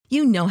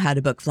You know how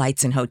to book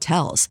flights and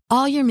hotels.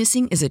 All you're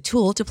missing is a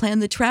tool to plan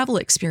the travel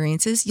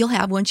experiences you'll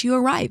have once you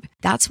arrive.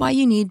 That's why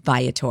you need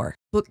Viator.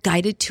 Book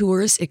guided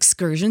tours,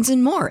 excursions,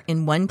 and more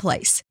in one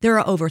place. There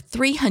are over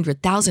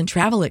 300,000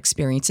 travel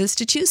experiences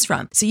to choose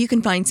from, so you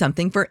can find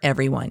something for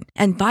everyone.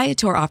 And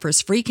Viator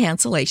offers free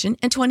cancellation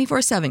and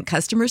 24/7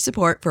 customer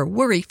support for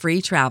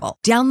worry-free travel.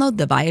 Download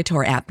the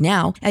Viator app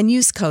now and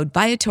use code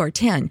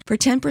Viator10 for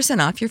 10%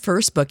 off your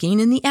first booking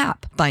in the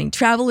app. Find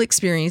travel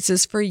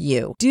experiences for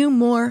you. Do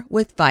more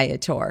with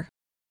Viator.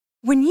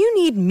 When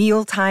you need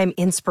mealtime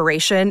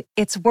inspiration,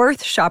 it's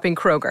worth shopping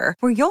Kroger,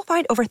 where you'll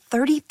find over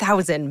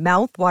 30,000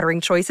 mouth-watering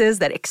choices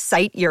that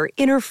excite your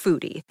inner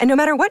foodie. And no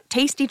matter what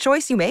tasty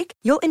choice you make,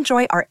 you'll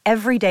enjoy our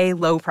everyday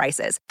low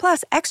prices,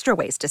 plus extra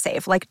ways to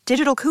save, like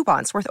digital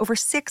coupons worth over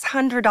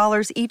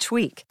 $600 each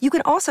week. You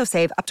can also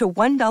save up to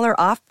 $1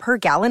 off per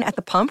gallon at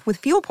the pump with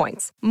fuel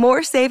points.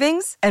 More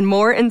savings and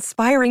more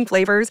inspiring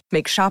flavors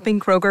make shopping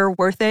Kroger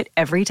worth it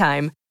every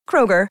time.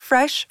 Kroger,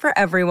 fresh for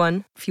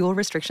everyone. Fuel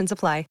restrictions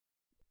apply.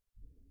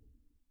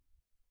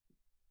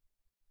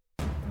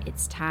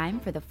 It's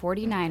time for the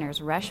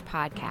 49ers Rush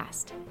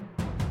Podcast.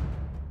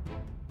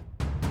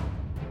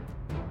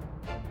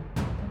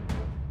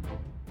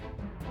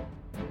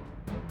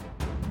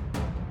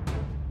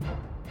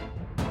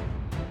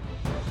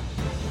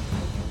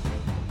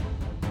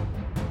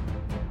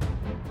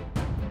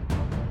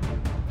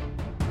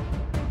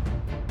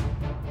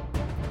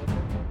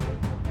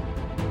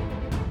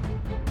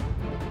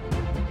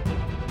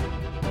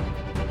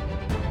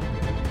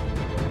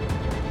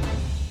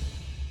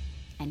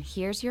 And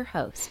here's your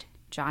host,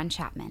 John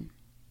Chapman.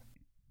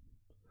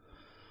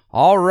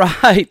 All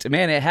right,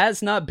 man, it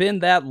has not been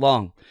that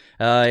long.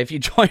 If you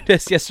joined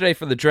us yesterday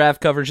for the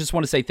draft coverage, just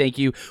want to say thank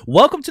you.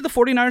 Welcome to the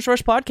 49ers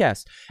Rush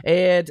Podcast.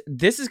 And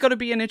this is going to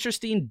be an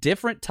interesting,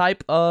 different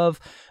type of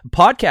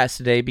podcast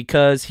today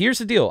because here's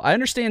the deal. I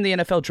understand the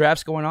NFL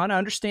draft's going on. I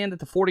understand that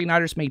the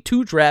 49ers made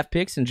 2 draft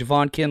picks in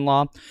Javon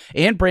Kinlaw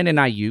and Brandon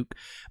Aiyuk.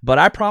 But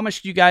I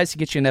promised you guys to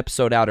get you an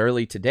episode out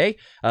early today.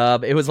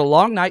 It was a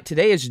long night.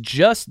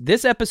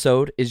 This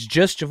episode is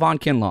just Javon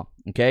Kinlaw.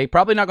 Okay,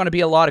 probably not going to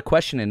be a lot of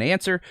question and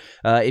answer.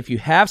 If you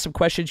have some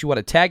questions you want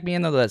to tag me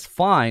in, though, that's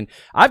fine.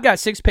 I've got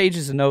 6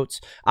 pages of notes.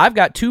 I've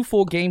got 2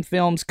 full game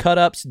films,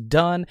 cut-ups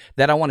done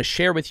that I want to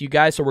share with you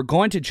guys. So we're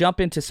going to jump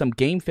into some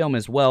game film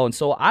as well. And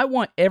so I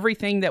want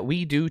everything that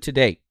we do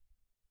today.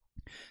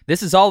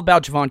 This is all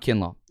about Javon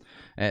Kinlaw.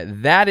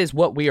 That is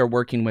what we are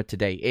working with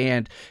today.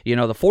 And, the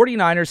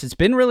 49ers, it's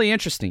been really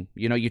interesting.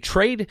 You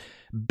trade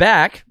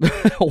back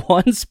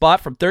one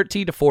spot from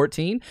 13 to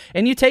 14,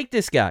 and you take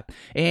this guy.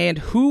 And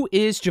who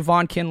is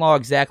Javon Kinlaw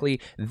exactly?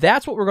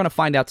 That's what we're going to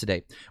find out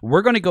today.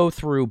 We're going to go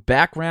through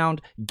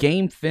background,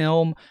 game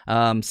film,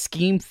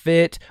 scheme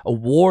fit,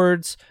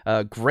 awards,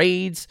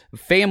 grades,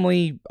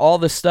 family, all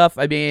this stuff.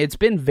 I mean, it's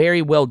been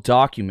very well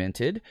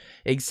documented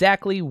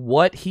exactly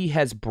what he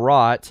has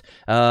brought,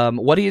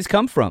 what he has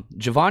come from.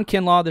 Javon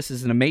Kinlaw, this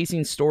is an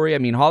amazing story. I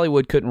mean,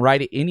 Hollywood couldn't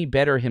write it any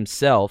better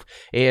himself.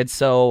 And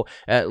so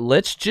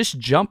let's just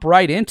jump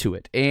right into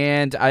it.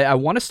 And I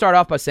want to start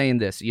off by saying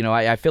this.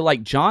 I feel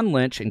like John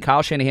Lynch and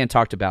Kyle Shanahan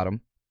talked about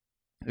him,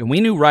 and we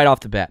knew right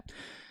off the bat.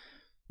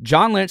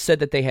 John Lynch said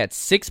that they had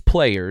 6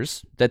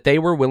 players that they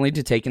were willing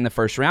to take in the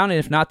first round, and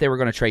if not, they were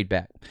going to trade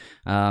back.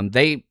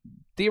 They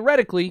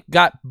theoretically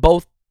got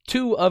both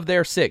 2 of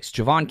their 6,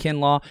 Javon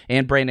Kinlaw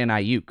and Brandon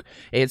Aiyuk.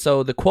 And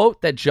so the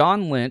quote that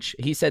John Lynch,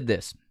 he said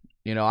this.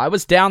 I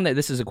was down there.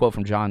 This is a quote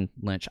from John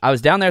Lynch. I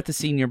was down there at the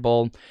Senior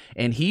Bowl,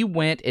 and he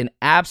went and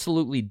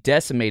absolutely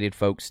decimated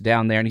folks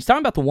down there. And he's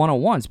talking about the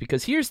one-on-ones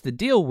because here's the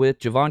deal with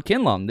Javon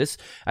Kinlaw.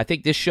 I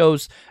think this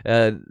shows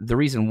the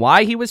reason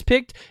why he was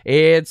picked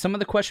and some of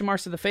the question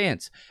marks of the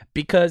fans,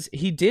 because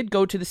he did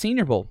go to the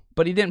Senior Bowl,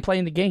 but he didn't play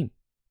in the game.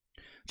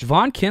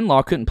 Javon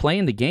Kinlaw couldn't play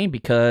in the game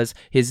because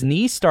his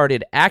knee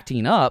started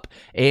acting up,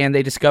 and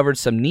they discovered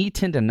some knee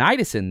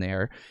tendonitis in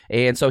there,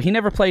 and so he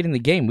never played in the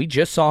game. We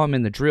just saw him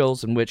in the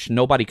drills in which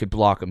nobody could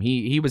block him.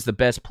 He was the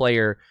best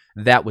player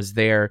that was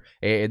there.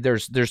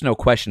 There's no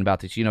question about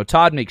this.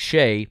 Todd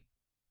McShay,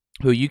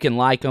 who you can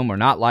like him or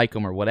not like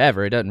him or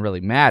whatever, it doesn't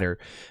really matter.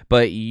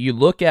 But you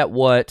look at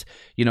what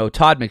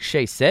Todd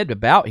McShay said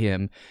about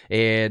him,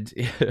 and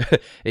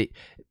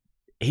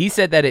he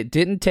said that it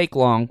didn't take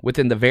long.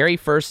 Within the very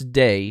first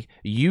day,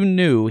 you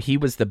knew he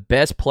was the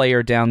best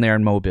player down there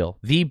in Mobile.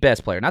 The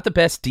best player. Not the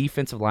best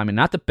defensive lineman,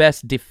 not the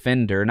best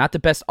defender, not the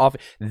best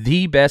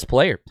the best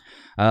player.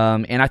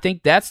 And I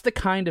think that's the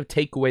kind of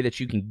takeaway that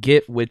you can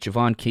get with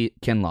Javon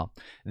Kinlaw.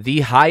 The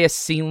highest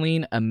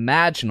ceiling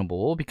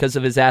imaginable because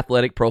of his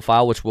athletic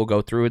profile, which we'll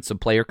go through in some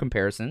player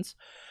comparisons.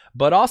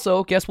 But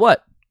also, guess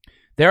what?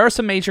 There are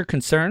some major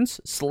concerns,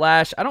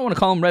 I don't want to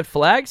call them red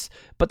flags,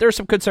 but there are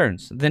some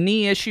concerns. The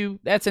knee issue,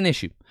 that's an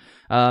issue.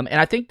 And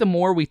I think the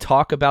more we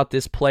talk about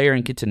this player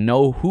and get to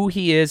know who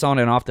he is on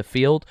and off the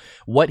field,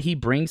 what he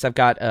brings, I've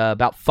got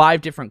about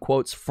 5 different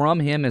quotes from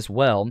him as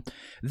well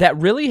that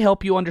really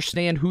help you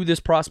understand who this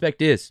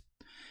prospect is.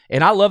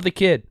 And I love the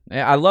kid.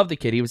 I love the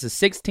kid. He was the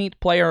 16th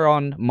player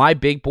on my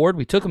big board.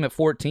 We took him at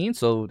 14,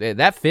 so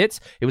that fits.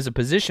 It was a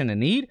position in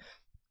need.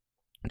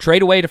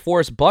 Trade away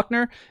DeForest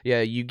Buckner.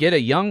 Yeah, you get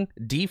a young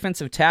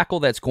defensive tackle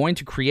that's going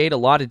to create a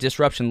lot of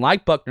disruption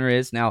like Buckner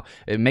is. Now,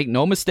 make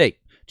no mistake,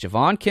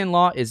 Javon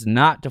Kinlaw is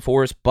not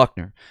DeForest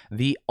Buckner.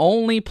 The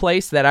only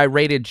place that I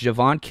rated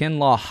Javon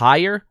Kinlaw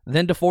higher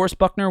than DeForest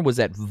Buckner was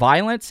at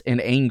violence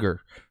and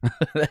anger.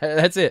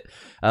 That's it.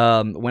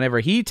 Whenever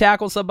he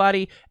tackles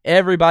somebody,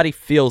 everybody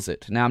feels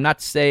it. Now, I'm not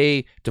to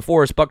say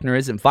DeForest Buckner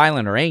isn't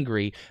violent or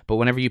angry, but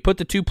whenever you put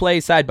the two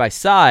plays side by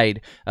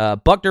side,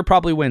 Buckner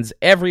probably wins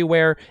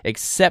everywhere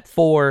except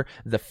for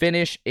the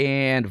finish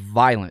and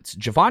violence.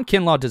 Javon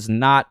Kinlaw does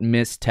not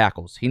miss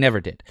tackles. He never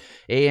did.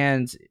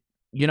 And,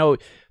 you know,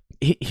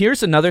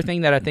 here's another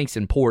thing that I think is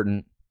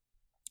important.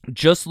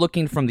 Just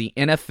looking from the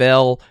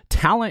NFL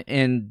talent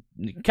and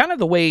kind of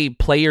the way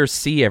players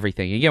see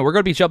everything. Again, we're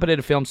going to be jumping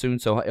into film soon,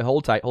 so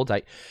hold tight.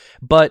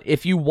 But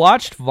if you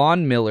watched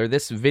Von Miller,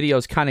 this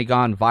video's kind of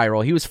gone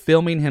viral. He was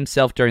filming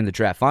himself during the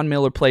draft. Von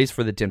Miller plays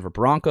for the Denver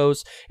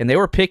Broncos, and they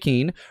were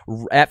picking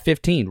at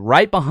 15,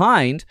 right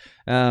behind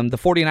the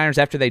 49ers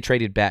after they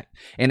traded back.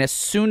 And as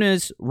soon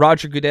as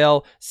Roger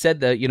Goodell said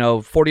that,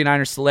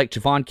 49ers select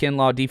Javon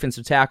Kinlaw,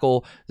 defensive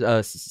tackle,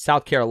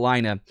 South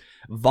Carolina,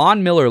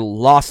 Von Miller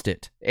lost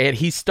it, and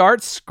he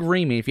starts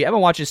screaming. If you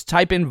haven't watched, just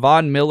type in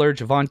Von Miller,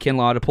 Javon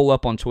Kinlaw to pull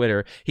up on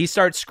Twitter. He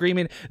starts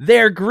screaming,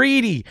 "They're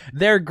greedy!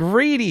 They're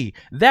greedy!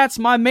 That's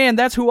my man!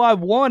 That's who I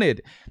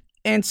wanted!"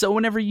 And so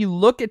whenever you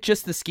look at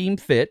just the scheme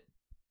fit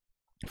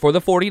for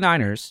the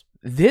 49ers,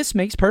 this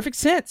makes perfect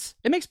sense.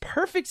 It makes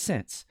perfect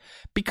sense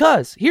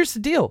because here's the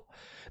deal.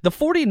 The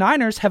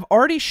 49ers have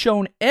already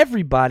shown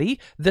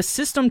everybody the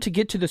system to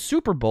get to the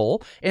Super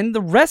Bowl, and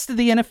the rest of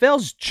the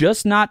NFL's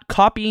just not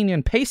copying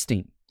and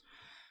pasting.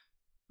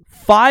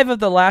 5 of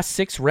the last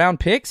 6 round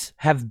picks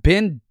have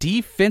been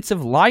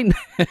defensive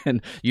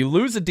linemen. You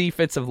lose a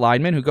defensive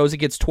lineman who goes and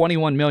gets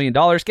 $21 million.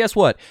 Guess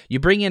what? You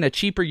bring in a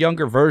cheaper,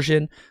 younger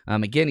version.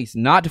 Again, he's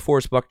not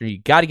DeForest Buckner. You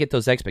got to get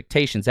those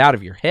expectations out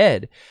of your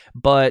head.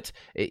 But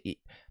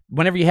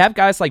whenever you have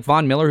guys like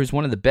Von Miller, who's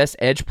one of the best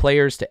edge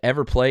players to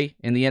ever play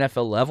in the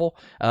NFL level,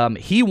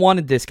 he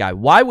wanted this guy.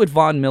 Why would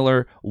Von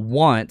Miller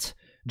want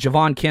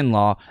Javon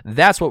Kinlaw?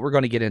 That's what we're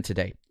going to get in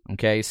today.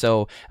 Okay,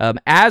 so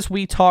as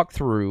we talk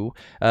through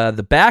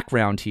the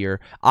background here,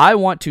 I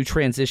want to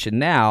transition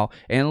now,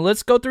 and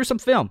let's go through some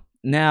film.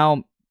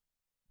 Now,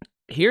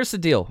 here's the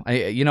deal.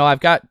 I've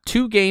got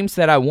 2 games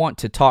that I want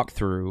to talk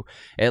through.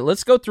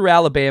 Let's go through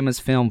Alabama's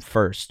film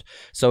first.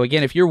 So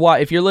again, if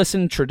you're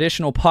listening to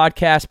traditional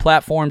podcast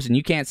platforms and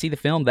you can't see the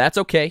film, that's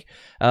okay.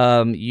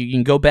 You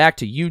can go back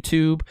to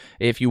YouTube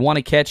if you want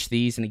to catch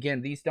these. And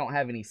again, these don't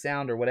have any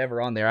sound or whatever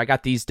on there. I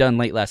got these done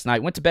late last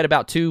night. Went to bed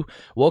about 2,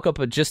 woke up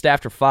just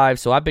after 5.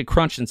 So I've been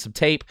crunching some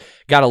tape.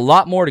 Got a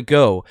lot more to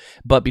go.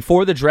 But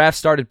before the draft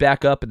started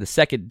back up in the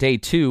second day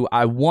 2,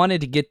 I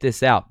wanted to get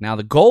this out. Now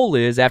the goal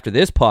is after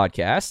this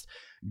podcast,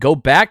 go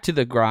back to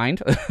the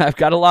grind. I've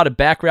got a lot of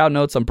background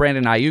notes on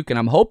Brandon Ayuk, and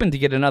I'm hoping to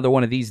get another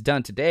one of these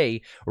done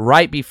today,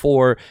 right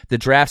before the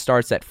draft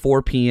starts at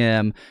 4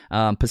 p.m.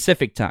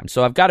 Pacific time.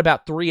 So I've got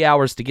about 3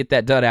 hours to get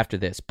that done after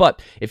this.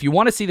 But if you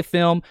want to see the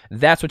film,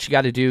 that's what you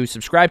got to do.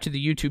 Subscribe to the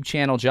YouTube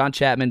channel, John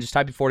Chapman. Just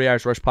type in 40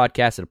 Hours Rush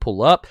Podcast, it'll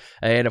pull up.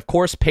 And of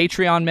course,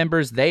 Patreon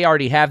members, they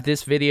already have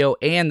this video,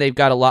 and they've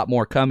got a lot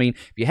more coming.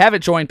 If you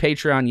haven't joined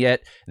Patreon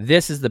yet,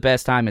 this is the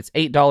best time. It's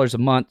 $8 a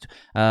month.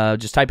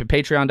 Just type in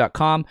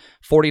patreon.com.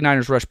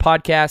 49ers Rush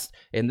Podcast,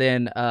 and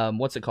then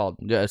what's it called?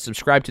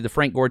 Subscribe to the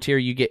Frank Gore tier.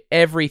 You get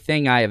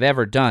everything I have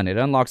ever done. It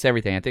unlocks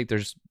everything. I think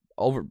there's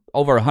over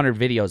 100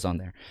 videos on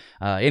there.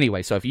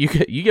 Anyway, so if you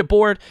get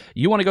bored,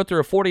 you want to go through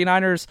a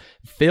 49ers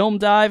film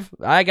dive,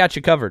 I got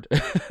you covered.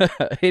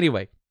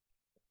 Anyway,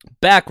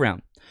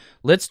 background.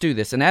 Let's do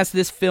this. And as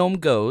this film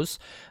goes,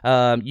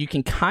 you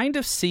can kind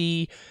of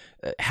see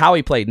how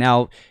he played.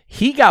 Now,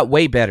 he got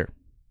way better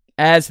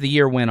as the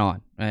year went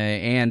on.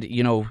 And,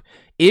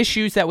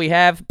 issues that we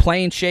have,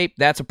 playing shape,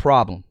 that's a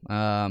problem.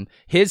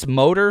 His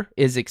motor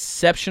is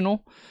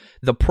exceptional.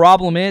 The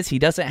problem is he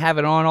doesn't have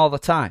it on all the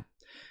time.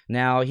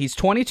 Now, he's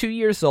 22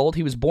 years old.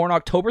 He was born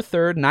October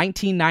 3rd,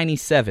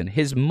 1997.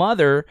 His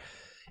mother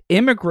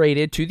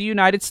immigrated to the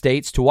United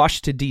States, to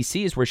Washington,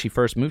 D.C. is where she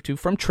first moved to,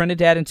 from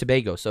Trinidad and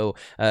Tobago. So,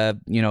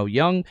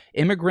 young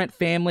immigrant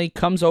family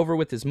comes over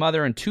with his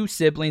mother and 2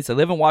 siblings. They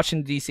live in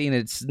Washington, D.C., and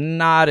it's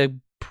not a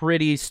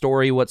pretty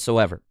story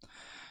whatsoever.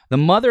 The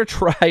mother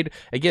tried,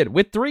 again,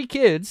 with 3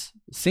 kids,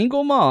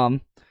 single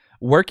mom,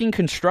 working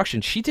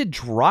construction. She did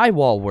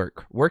drywall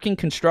work, working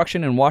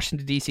construction in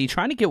Washington, D.C.,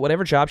 trying to get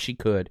whatever job she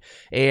could,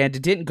 and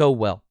it didn't go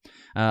well.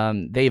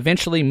 They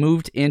eventually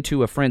moved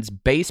into a friend's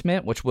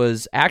basement, which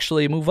was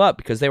actually a move up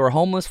because they were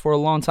homeless for a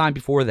long time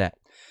before that.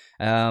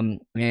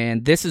 And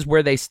this is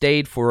where they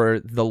stayed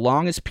for the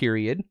longest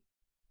period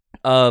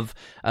of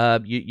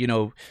Javon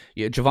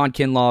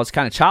Kinlaw's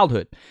kind of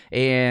childhood.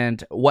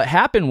 And what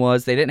happened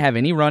was they didn't have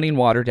any running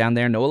water down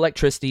there, no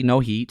electricity, no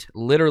heat,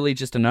 literally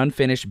just an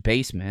unfinished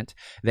basement.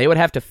 They would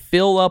have to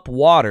fill up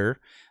water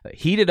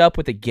heat it up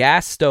with a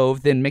gas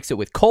stove, then mix it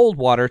with cold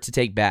water to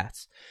take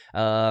baths.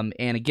 And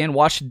again,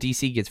 Washington,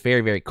 D.C. gets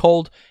very, very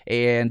cold.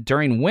 And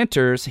during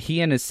winters,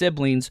 he and his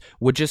siblings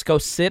would just go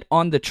sit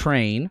on the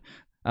train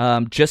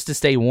just to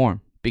stay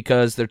warm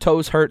because their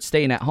toes hurt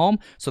staying at home.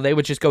 So they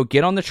would just go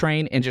get on the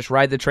train and just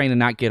ride the train and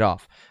not get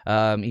off.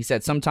 He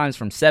said sometimes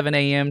from 7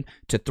 a.m.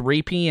 to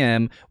 3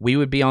 p.m., we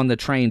would be on the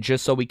train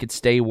just so we could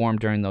stay warm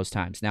during those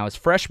times. Now, his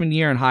freshman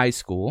year in high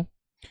school,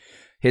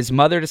 his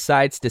mother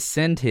decides to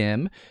send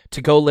him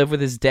to go live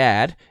with his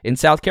dad in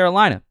South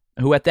Carolina,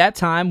 who at that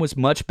time was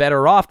much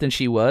better off than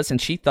she was, and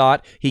she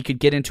thought he could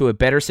get into a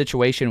better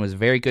situation. It was a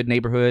very good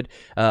neighborhood,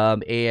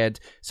 and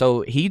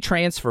so he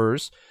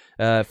transfers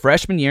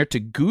freshman year to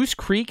Goose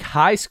Creek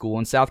High School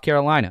in South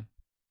Carolina.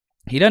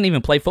 He doesn't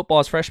even play football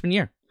his freshman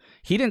year.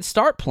 He didn't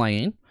start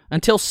playing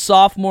until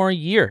sophomore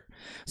year.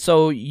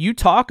 So you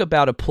talk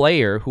about a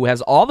player who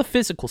has all the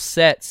physical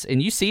sets,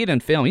 and you see it in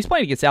film. He's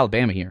playing against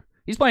Alabama here.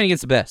 He's playing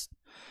against the best,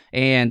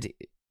 and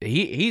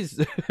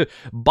he's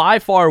by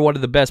far one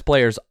of the best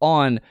players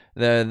on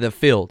the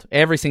field.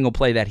 Every single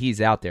play that he's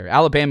out there.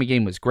 Alabama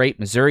game was great.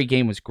 Missouri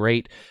game was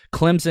great.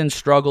 Clemson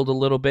struggled a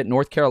little bit.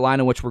 North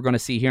Carolina, which we're going to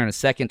see here in a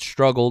second,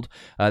 struggled.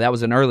 That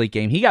was an early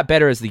game. He got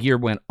better as the year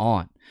went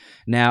on.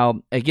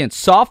 Now, again,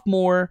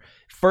 sophomore,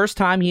 first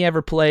time he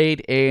ever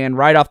played, and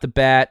right off the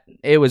bat,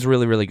 it was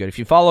really, really good. If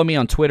you follow me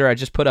on Twitter, I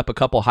just put up a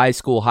couple high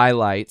school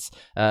highlights,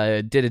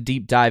 did a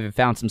deep dive and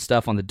found some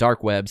stuff on the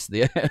dark webs.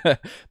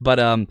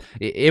 But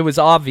it was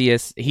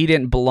obvious he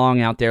didn't belong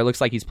out there. It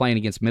looks like he's playing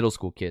against middle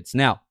school kids.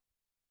 Now,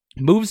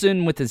 moves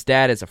in with his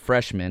dad as a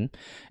freshman.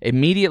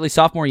 Immediately,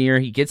 sophomore year,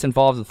 he gets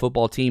involved with the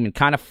football team and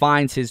kind of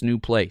finds his new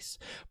place.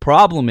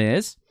 Problem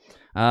is,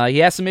 he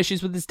has some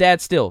issues with his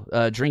dad still.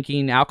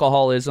 Drinking,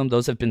 alcoholism,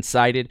 those have been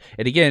cited.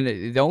 And again,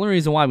 the only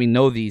reason why we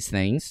know these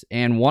things,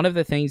 and one of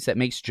the things that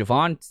makes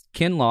Javon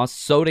Kinlaw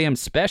so damn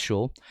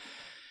special,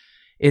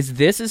 is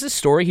this is a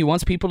story he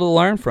wants people to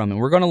learn from,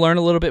 and we're going to learn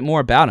a little bit more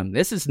about him.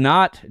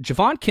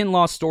 Javon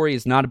Kinlaw's story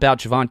is not about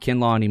Javon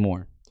Kinlaw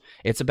anymore.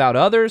 It's about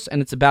others,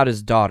 and it's about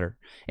his daughter.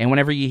 And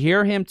whenever you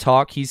hear him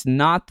talk, he's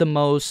not the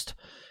most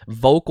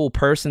vocal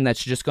person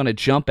that's just going to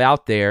jump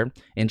out there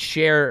and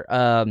share,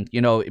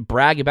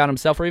 brag about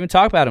himself or even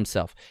talk about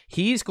himself.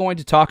 He's going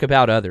to talk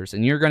about others,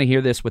 and you're going to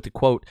hear this with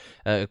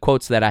the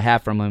quotes that I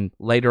have from him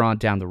later on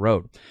down the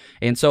road.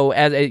 And so,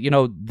 as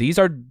these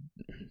are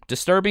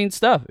disturbing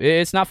stuff.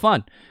 It's not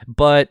fun,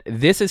 but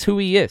this is who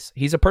he is.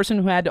 He's a person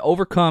who had to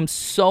overcome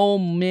so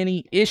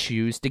many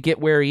issues to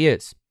get where he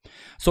is.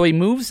 So he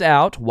moves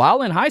out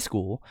while in high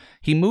school.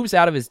 He moves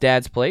out of his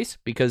dad's place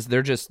because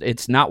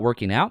it's not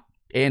working out.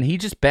 And he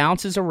just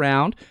bounces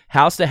around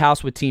house to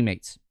house with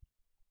teammates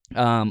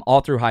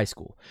all through high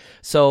school.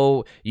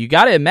 So you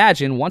got to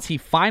imagine once he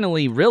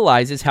finally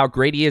realizes how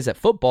great he is at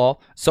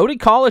football, so did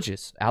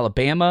colleges.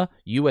 Alabama,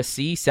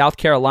 USC, South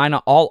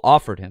Carolina all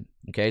offered him.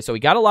 Okay, so he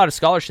got a lot of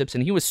scholarships,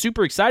 and he was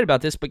super excited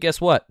about this. But guess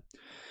what?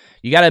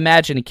 You got to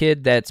imagine a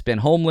kid that's been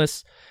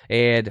homeless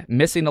and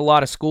missing a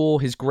lot of school.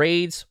 His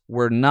grades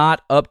were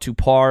not up to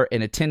par,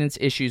 and attendance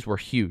issues were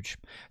huge.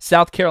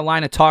 South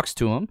Carolina talks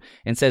to him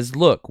and says,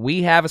 look,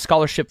 we have a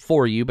scholarship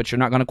for you, but you're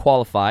not going to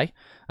qualify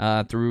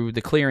through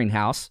the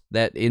clearinghouse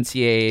that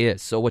NCAA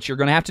is. So what you're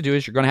going to have to do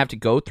is you're going to have to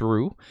go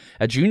through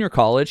a junior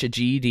college, a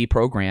GED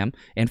program,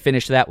 and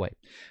finish that way.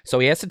 So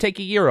he has to take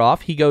a year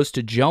off. He goes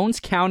to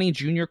Jones County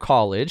Junior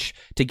College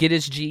to get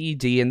his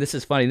GED, and this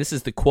is funny. This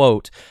is the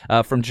quote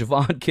from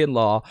Javon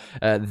Kinlaw.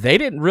 They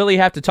didn't really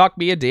have to talk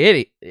me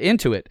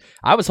into it.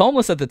 I was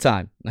homeless at the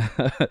time.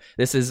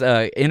 This is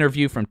an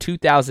interview from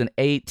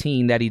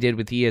 2018 that he did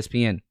with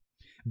ESPN.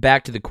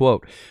 Back to the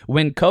quote.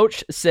 When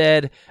Coach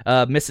said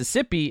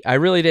Mississippi, I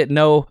really didn't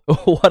know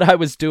what I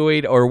was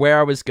doing or where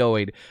I was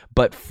going.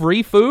 But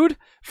free food,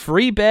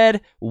 free bed,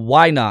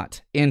 why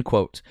not? End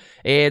quote.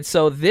 And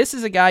so this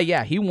is a guy,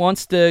 he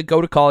wants to go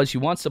to college. He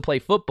wants to play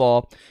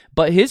football.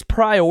 But his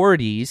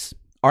priorities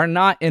are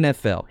not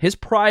NFL. His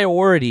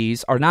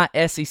priorities are not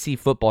SEC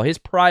football. His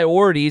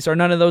priorities are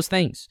none of those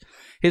things.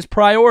 His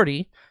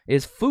priority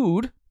is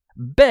food,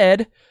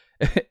 bed,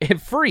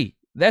 and free.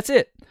 That's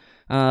it.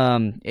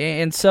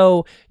 And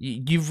so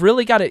you've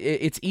really got to,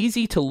 it's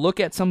easy to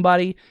look at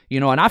somebody,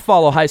 and I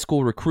follow high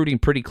school recruiting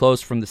pretty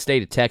close from the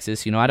state of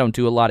Texas. I don't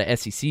do a lot of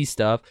SEC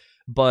stuff,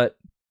 but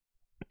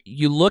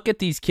you look at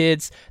these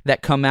kids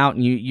that come out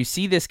and you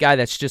see this guy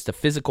that's just a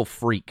physical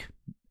freak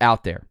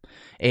out there,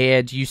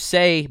 and you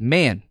say,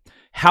 man,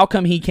 how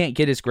come he can't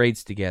get his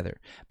grades together?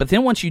 But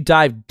then once you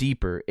dive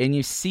deeper and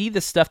you see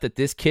the stuff that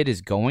this kid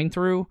is going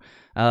through,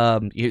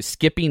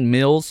 skipping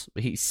meals,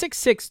 he's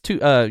 6'6",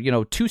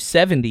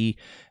 270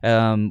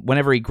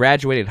 whenever he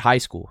graduated high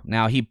school.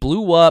 Now, he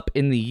blew up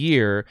in the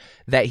year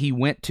that he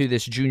went to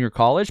this junior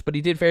college, but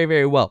he did very,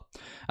 very well.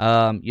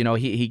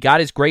 He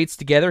got his grades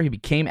together. He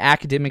became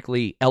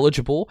academically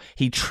eligible.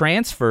 He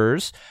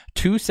transfers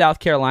to South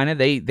Carolina.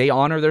 They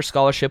honor their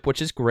scholarship,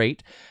 which is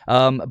great.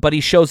 But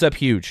he shows up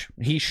huge.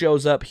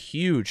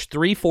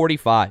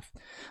 345.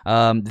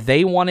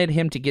 They wanted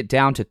him to get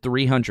down to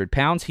 300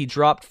 pounds. He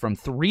dropped from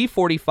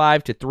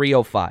 345 to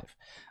 305.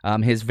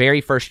 his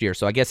very first year.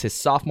 So I guess his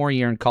sophomore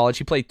year in college.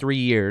 He played 3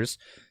 years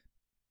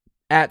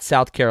at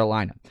South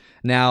Carolina.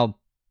 Now,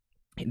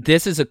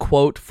 this is a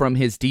quote from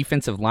his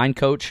defensive line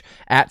coach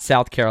at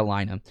South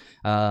Carolina.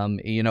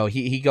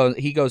 He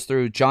goes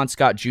through. John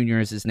Scott Jr.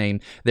 is his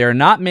name. There are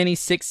not many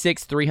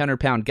 6'6",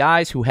 300-pound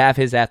guys who have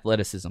his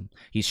athleticism.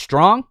 He's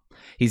strong.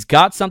 He's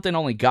got something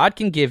only God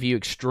can give you.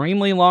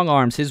 Extremely long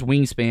arms. His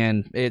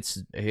wingspan,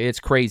 it's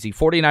crazy.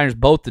 49ers,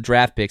 both the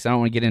draft picks. I don't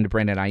want to get into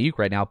Brandon Ayuk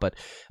right now, but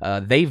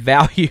they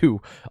value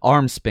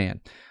arm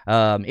span.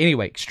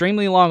 Anyway,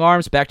 extremely long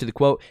arms. Back to the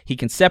quote. He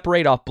can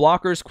separate off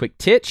blockers, quick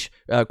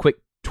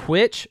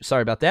twitch.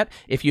 Sorry about that.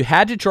 If you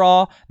had to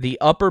draw the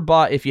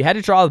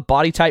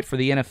body type for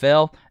the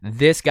NFL,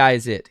 this guy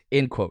is it.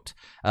 End quote.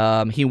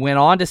 He went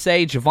on to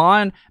say,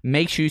 Javon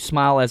makes you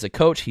smile as a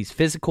coach. He's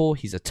physical.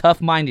 He's a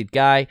tough-minded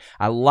guy.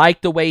 I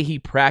like the way he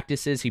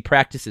practices. He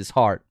practices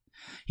hard.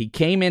 He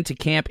came into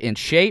camp in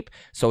shape,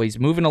 so he's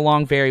moving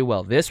along very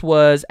well. This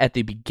was at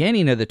the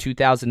beginning of the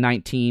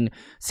 2019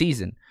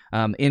 season.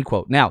 End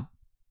quote. Now,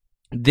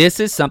 this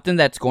is something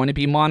that's going to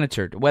be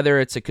monitored, whether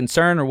it's a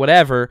concern or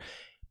whatever.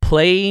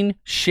 Playing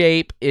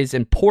shape is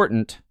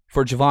important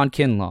for Javon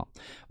Kinlaw.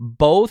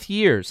 Both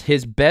years,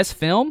 his best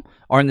film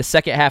are in the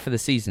second half of the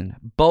season.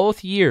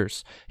 Both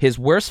years, his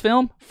worst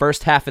film,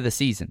 first half of the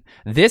season.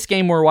 This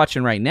game we're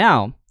watching right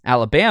now,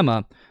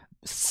 Alabama,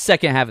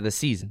 second half of the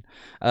season.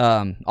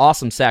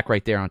 Awesome sack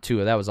right there on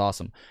Tua. That was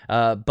awesome.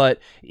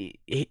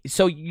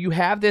 So you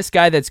have this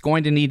guy that's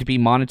going to need to be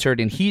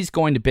monitored, and he's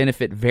going to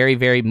benefit very,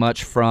 very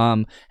much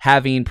from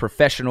having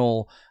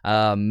professional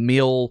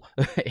meal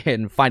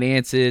and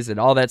finances and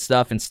all that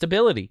stuff and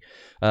stability.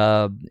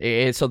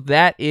 And so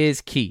that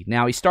is key.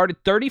 Now, he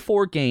started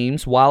 34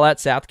 games while at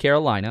South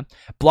Carolina,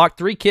 blocked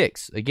 3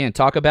 kicks. Again,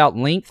 talk about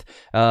length.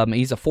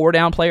 He's a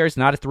 4-down player. He's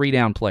not a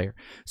 3-down player.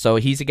 So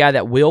he's a guy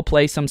that will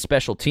play some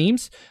special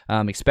teams,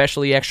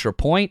 especially extra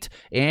point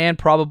and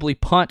probably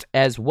punt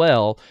as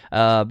well.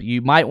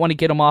 You might want to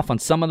get him off on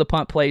some of the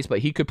punt plays, but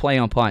he could play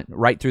on punt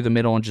right through the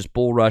middle and just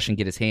bull rush and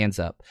get his hands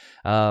up.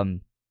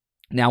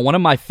 Now, one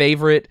of my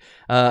favorite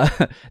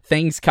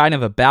things kind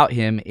of about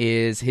him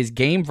is his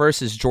game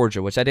versus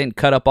Georgia, which I didn't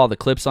cut up all the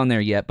clips on there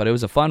yet, but it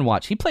was a fun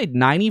watch. He played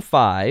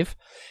 95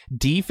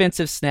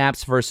 defensive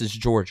snaps versus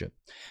Georgia.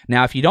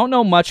 Now, if you don't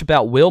know much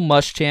about Will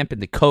Muschamp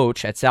and the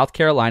coach at South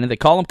Carolina, they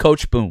call him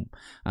Coach Boom.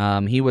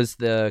 He was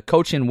the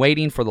coach in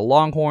waiting for the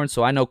Longhorns,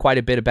 so I know quite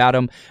a bit about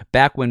him.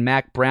 Back when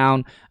Mac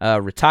Brown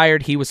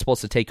retired, he was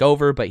supposed to take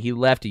over, but he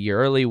left a year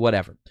early,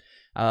 whatever.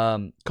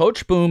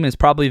 Coach Boom is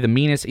probably the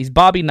meanest. He's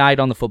Bobby Knight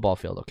on the football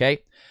field,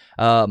 okay?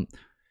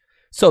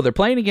 So they're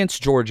playing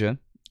against Georgia,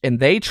 and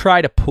they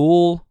try to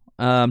pull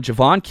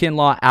Javon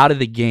Kinlaw out of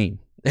the game.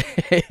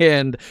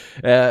 And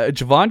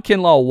Javon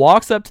Kinlaw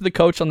walks up to the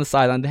coach on the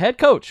sideline, the head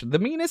coach, the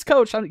meanest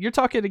coach. You're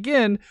talking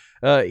again.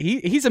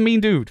 He's a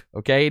mean dude,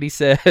 okay? And he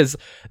says,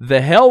 "The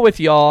hell with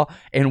y'all,"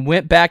 and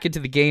went back into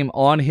the game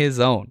on his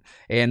own.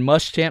 And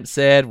Muschamp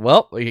said,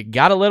 "Well, you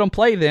gotta let him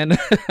play then."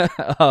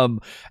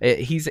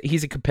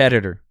 He's a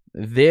competitor.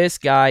 This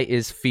guy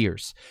is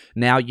fierce.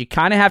 Now, you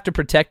kind of have to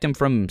protect him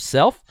from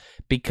himself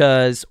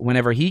because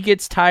whenever he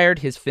gets tired,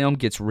 his film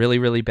gets really,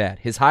 really bad.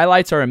 His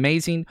highlights are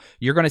amazing.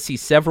 You're going to see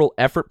several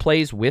effort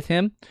plays with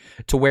him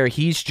to where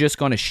he's just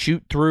going to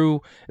shoot through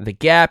the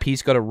gap.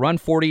 He's going to run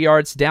 40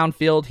 yards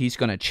downfield. He's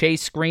going to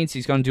chase screens.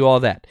 He's going to do all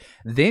that.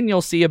 Then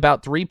you'll see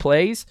about 3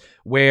 plays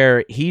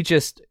where he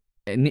just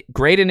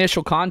great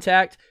initial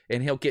contact,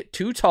 and he'll get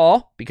too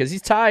tall because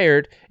he's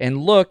tired and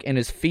look, and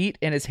his feet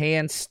and his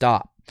hands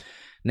stop.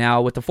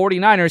 Now, with the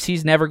 49ers,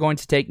 he's never going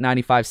to take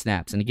 95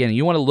 snaps. And again,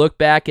 you want to look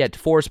back at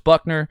DeForest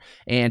Buckner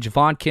and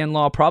Javon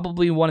Kinlaw,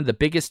 probably one of the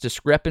biggest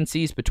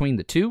discrepancies between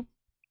the two.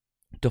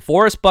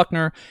 DeForest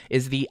Buckner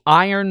is the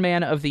Iron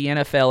Man of the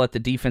NFL at the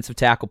defensive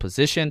tackle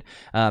position.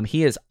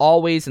 He is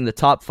always in the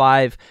top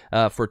 5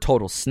 for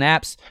total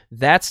snaps.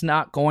 That's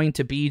not going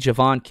to be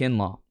Javon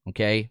Kinlaw.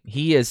 Okay,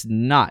 he is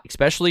not,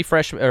 especially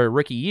freshman or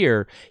rookie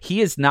year.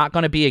 He is not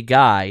going to be a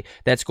guy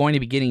that's going to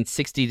be getting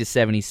 60 to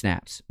 70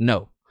 snaps.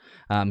 No.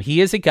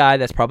 He is a guy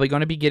that's probably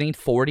going to be getting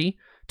 40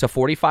 to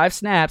 45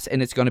 snaps,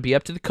 and it's going to be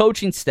up to the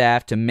coaching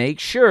staff to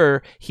make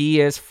sure he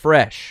is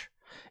fresh,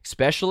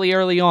 especially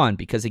early on,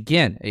 because,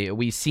 again,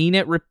 we've seen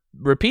it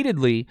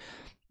repeatedly.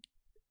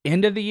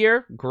 End of the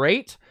year,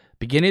 great.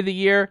 Beginning of the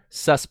year,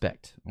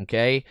 suspect,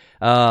 okay?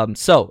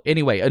 So,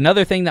 anyway,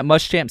 another thing that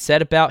Muschamp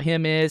said about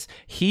him is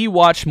he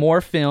watched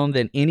more film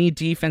than any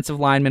defensive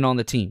lineman on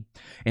the team,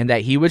 and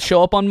that he would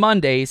show up on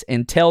Mondays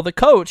and tell the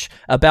coach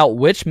about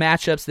which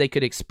matchups they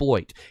could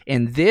exploit.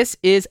 And this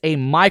is a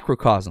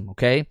microcosm,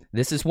 okay?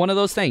 This is one of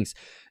those things.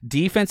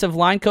 Defensive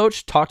line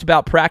coach talked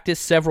about practice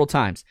several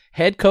times.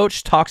 Head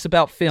coach talks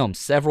about film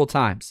several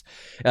times.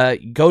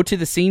 Go to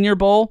the Senior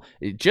Bowl.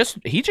 He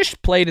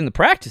just played in the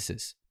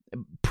practices.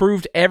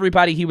 Proved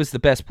everybody he was the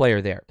best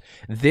player there.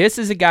 This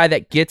is a guy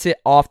that gets it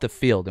off the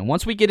field. And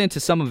once we get into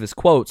some of his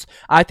quotes,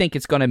 I think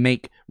it's going to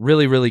make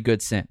really, really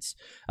good sense.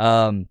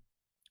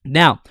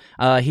 Now,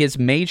 his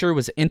major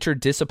was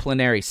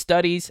interdisciplinary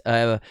studies,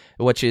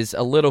 which is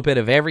a little bit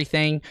of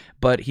everything.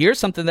 But here's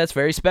something that's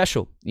very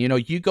special. You know,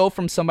 you go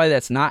from somebody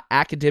that's not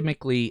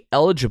academically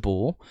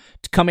eligible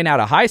to coming out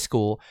of high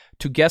school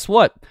to, guess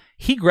what?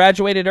 He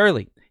graduated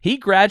early. He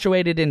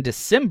graduated in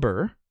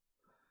December,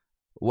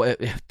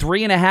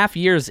 3.5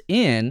 years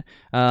in,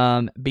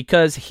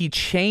 because he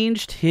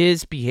changed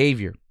his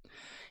behavior.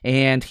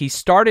 And he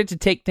started to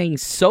take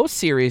things so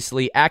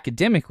seriously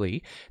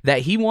academically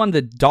that he won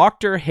the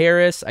Dr.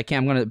 Harris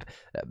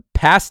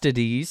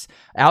Pastides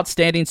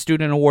Outstanding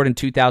Student Award in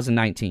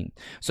 2019.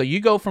 So you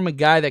go from a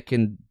guy that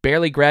can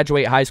barely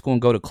graduate high school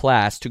and go to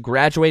class to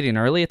graduating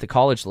early at the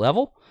college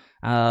level.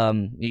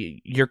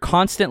 You're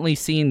constantly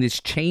seeing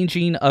this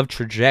changing of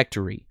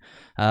trajectory,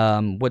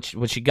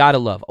 which you gotta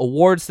love.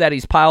 Awards that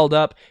he's piled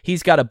up,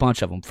 he's got a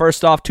bunch of them.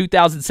 First off,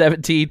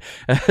 2017,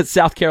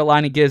 South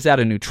Carolina gives out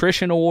a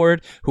nutrition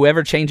award.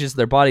 Whoever changes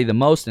their body the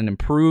most and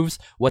improves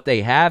what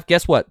they have.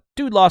 Guess what?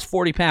 Dude lost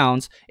 40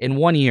 pounds in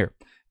 1 year.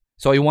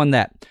 So he won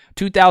that.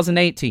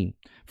 2018,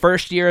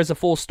 first year as a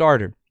full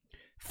starter.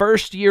 He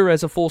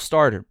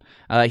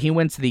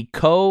wins the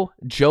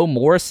Joe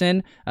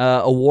Morrison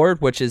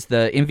Award, which is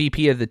the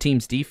MVP of the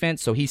team's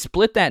defense. So he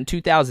split that in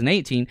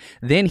 2018.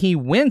 Then he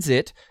wins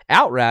it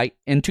outright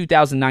in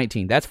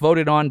 2019. That's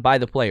voted on by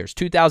the players.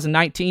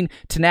 2019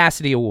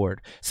 Tenacity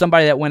Award,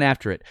 somebody that went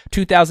after it.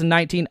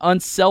 2019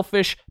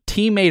 Unselfish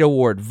Teammate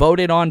Award,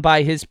 voted on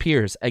by his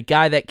peers, a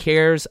guy that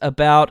cares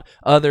about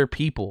other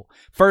people.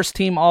 First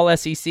team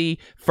All-SEC,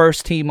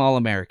 first team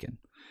All-American.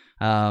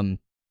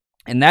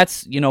 And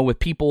that's, you know, with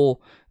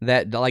people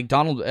that like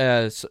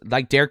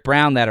like Derek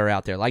Brown that are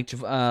out there, like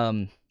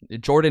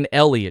Jordan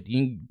Elliott,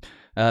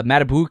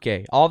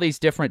 Matabuke, all these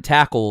different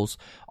tackles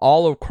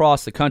all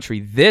across the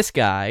country. This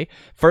guy,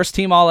 first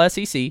team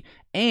All-SEC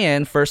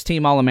and first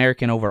team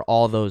All-American over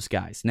all those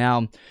guys.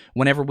 Now,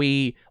 whenever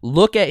we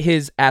look at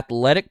his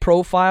athletic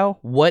profile,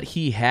 what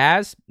he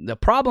has, the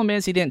problem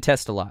is he didn't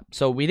test a lot.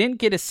 So we didn't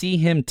get to see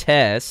him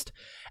test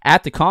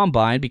at the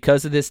combine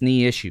because of this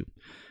knee issue.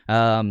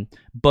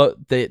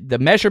 But the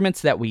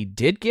measurements that we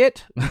did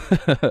get, we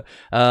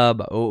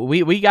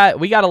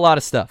got a lot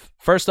of stuff.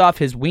 First off,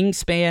 his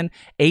wingspan,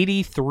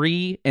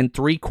 83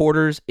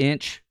 3/4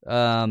 inch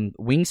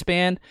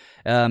wingspan.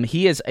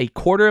 He is a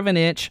 1/4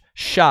 inch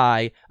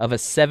shy of a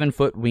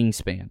 7-foot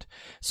wingspan.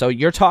 So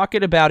you're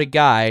talking about a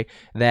guy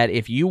that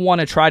if you want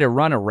to try to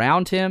run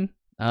around him,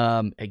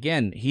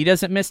 again, he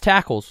doesn't miss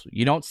tackles.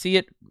 You don't see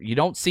it.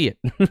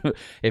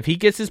 If he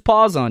gets his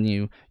paws on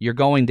you, you're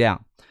going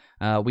down.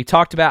 We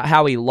talked about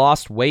how he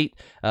lost weight.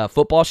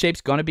 Football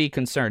shape's going to be a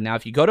concern. Now,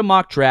 if you go to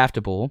Mock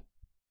Draftable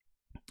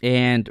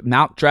and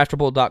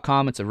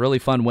mockdraftable.com, it's a really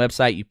fun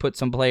website. You put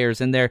some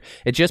players in there.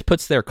 It just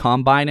puts their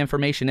combine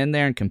information in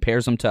there and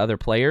compares them to other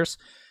players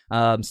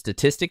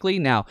statistically.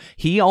 Now,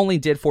 he only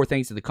did 4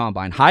 things at the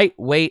combine: height,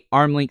 weight,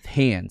 arm length,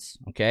 hands.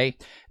 Okay.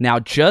 Now,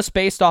 just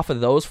based off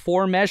of those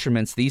 4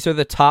 measurements, these are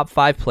the top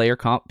 5 player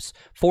comps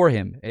for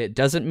him. It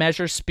doesn't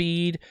measure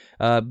speed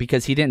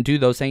because he didn't do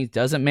those things.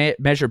 Doesn't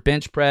measure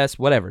bench press,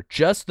 whatever.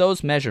 Just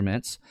those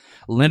measurements.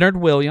 Leonard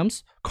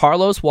Williams,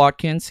 Carlos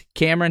Watkins,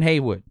 Cameron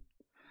Haywood.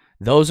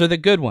 Those are the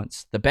good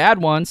ones. The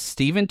bad ones: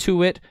 Stephen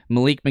Tuitt,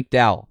 Malik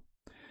McDowell.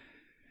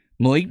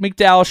 Malik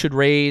McDowell should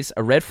raise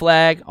a red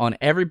flag on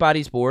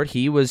everybody's board.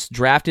 He was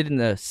drafted in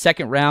the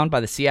 2nd round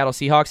by the Seattle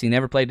Seahawks. He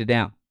never played it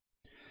down.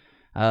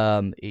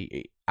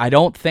 I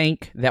don't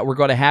think that we're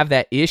going to have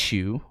that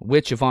issue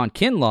with Javon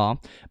Kinlaw,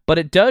 but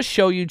it does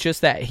show you just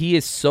that he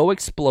is so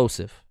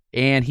explosive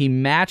and he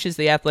matches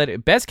the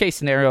athletic. Best case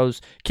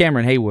scenarios,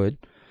 Cameron Haywood.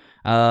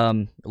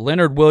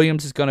 Leonard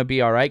Williams is going to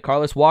be all right.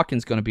 Carlos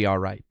Watkins is going to be all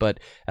right. But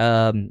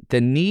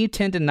the knee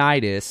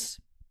tendonitis,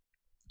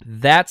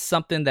 that's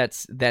something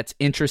that's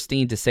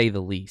interesting to say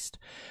the least.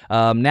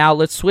 Now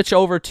let's switch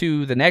over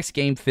to the next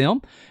game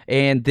film,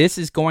 and this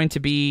is going to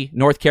be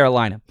North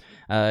Carolina.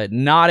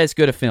 Not as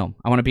good a film.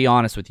 I want to be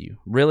honest with you.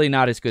 Really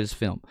not as good as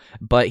film.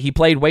 But he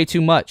played way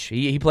too much.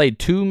 He played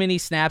too many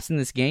snaps in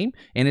this game,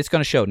 and it's going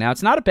to show. Now,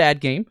 it's not a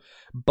bad game,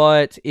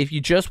 but if you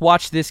just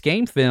watch this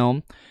game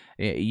film,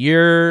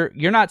 you're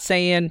not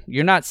seeing,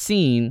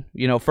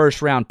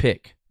 first round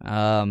pick.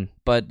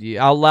 But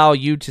I'll allow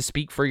you to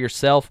speak for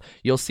yourself.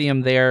 You'll see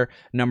him there,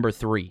 number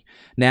 3.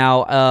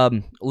 Now,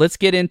 let's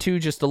get into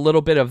just a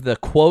little bit of the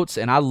quotes,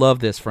 and I love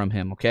this from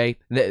him, okay?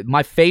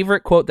 My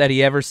favorite quote that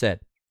he ever said,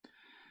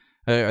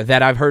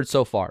 that I've heard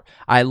so far: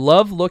 "I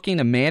love looking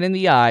a man in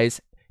the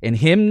eyes and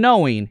him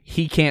knowing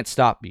he can't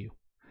stop you."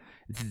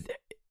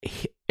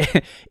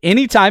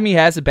 Anytime he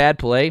has a bad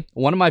play,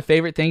 one of my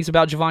favorite things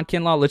about Javon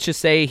Kinlaw, let's just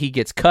say he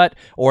gets cut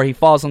or he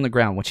falls on the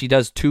ground, which he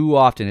does too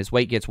often. His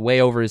weight gets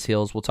way over his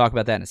heels. We'll talk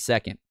about that in a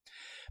second.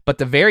 But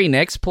the very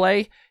next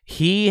play,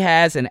 he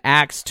has an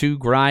axe to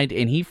grind,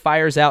 and he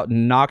fires out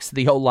and knocks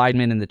the old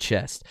lineman in the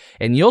chest.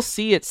 And you'll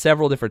see it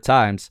several different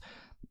times.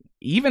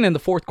 Even in the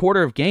 4th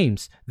quarter of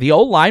games, the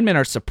old linemen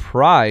are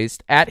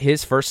surprised at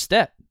his first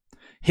step.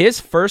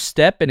 His first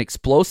step in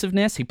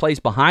explosiveness, he plays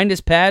behind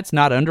his pads,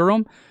 not under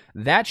them.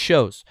 That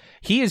shows.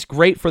 He is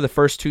great for the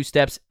first 2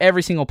 steps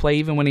every single play,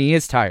 even when he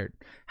is tired.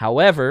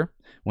 However,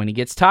 when he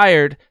gets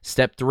tired,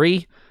 step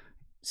 3,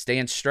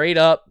 stands straight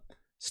up,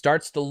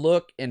 starts to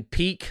look and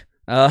peek,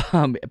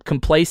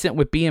 complacent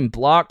with being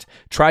blocked,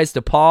 tries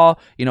to paw,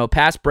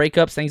 pass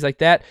breakups, things like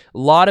that. A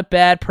lot of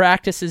bad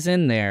practices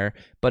in there,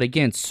 but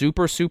again,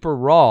 super, super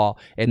raw.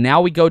 And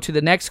now we go to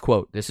the next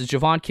quote. This is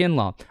Javon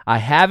Kinlaw. I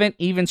haven't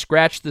even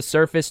scratched the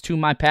surface to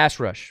my pass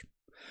rush.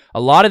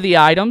 A lot of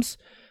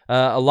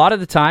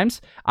the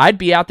times, I'd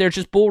be out there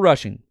just bull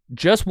rushing,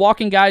 just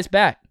walking guys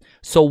back.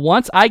 So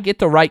once I get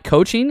the right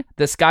coaching,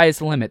 the sky is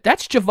the limit.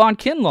 That's Javon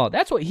Kinlaw.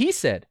 That's what he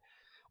said.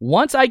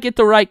 Once I get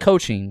the right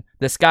coaching,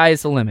 the sky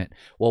is the limit.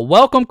 Well,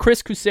 welcome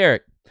Chris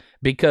Kusarek,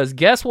 because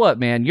guess what,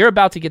 man? You're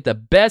about to get the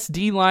best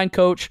D-line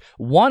coach,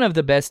 one of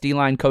the best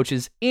D-line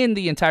coaches in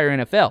the entire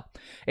NFL.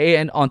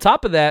 And on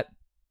top of that,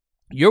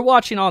 you're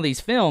watching all these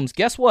films.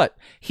 Guess what?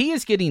 He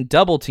is getting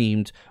double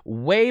teamed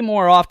way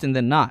more often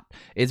than not.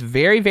 It's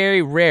very,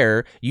 very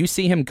rare you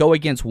see him go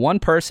against one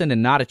person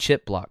and not a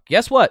chip block.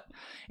 Guess what?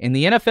 In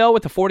the NFL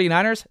with the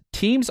 49ers,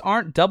 teams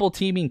aren't double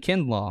teaming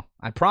Kinlaw.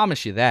 I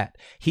promise you that.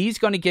 He's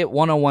going to get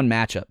one-on-one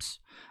matchups.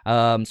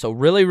 So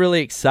really,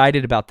 really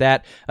excited about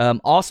that.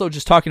 Also,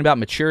 just talking about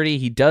maturity,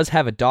 he does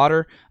have a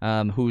daughter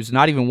who's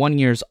not even 1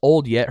 year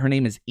old yet. Her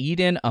name is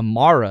Eden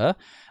Amara.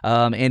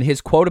 And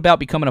his quote about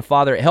becoming a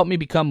father, it helped me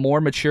become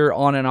more mature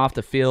on and off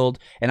the field.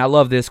 And I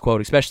love this quote,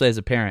 especially as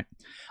a parent.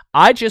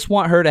 I just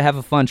want her to have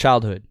a fun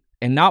childhood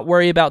and not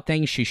worry about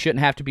things she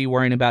shouldn't have to be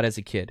worrying about as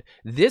a kid.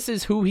 This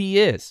is who he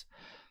is.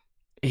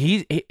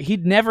 He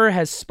never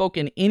has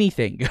spoken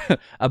anything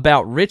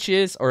about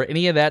riches or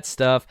any of that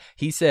stuff.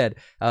 He said,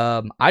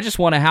 I just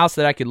want a house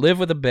that I could live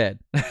with a bed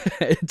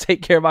and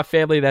take care of my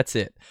family. That's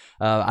it.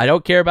 I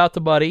don't care about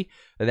the money.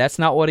 That's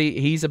not what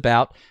he's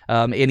about.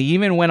 And he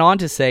even went on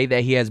to say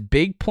that he has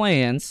big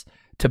plans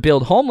to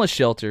build homeless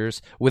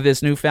shelters with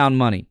his newfound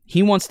money.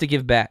 He wants to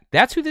give back.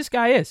 That's who this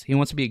guy is. He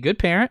wants to be a good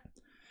parent.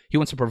 He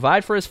wants to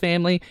provide for his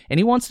family, and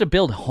he wants to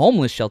build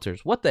homeless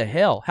shelters. What the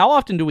hell? How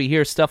often do we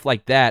hear stuff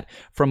like that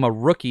from a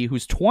rookie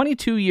who's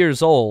 22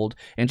 years old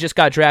and just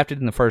got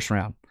drafted in the first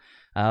round?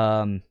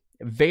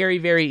 Very,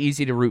 very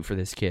easy to root for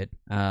this kid.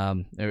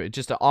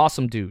 Just an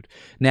awesome dude.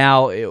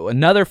 Now,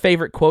 another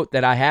favorite quote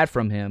that I had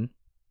from him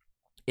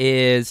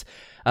is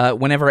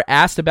whenever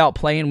asked about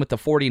playing with the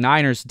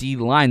 49ers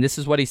D-line, this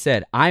is what he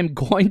said. I'm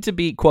going to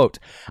be, quote,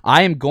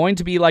 I am going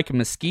to be like a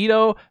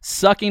mosquito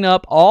sucking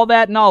up all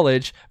that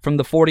knowledge from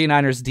the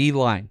 49ers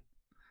D-line.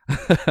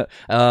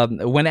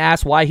 When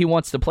asked why he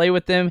wants to play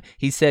with them,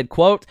 he said,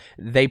 quote,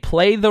 they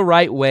play the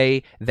right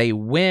way, they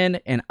win,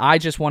 and I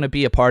just want to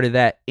be a part of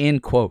that,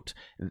 end quote.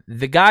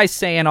 The guy's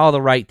saying all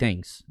the right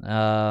things.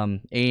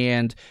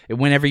 And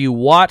whenever you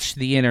watch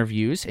the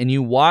interviews and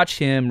you watch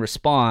him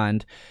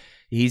respond,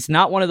 he's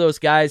not one of those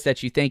guys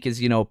that you think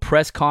is,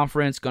 press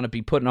conference, going to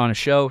be putting on a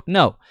show.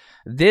 No,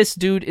 this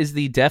dude is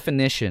the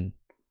definition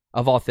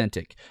of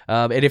authentic.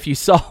 And if you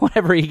saw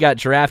whenever he got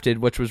drafted,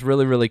 which was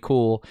really, really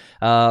cool,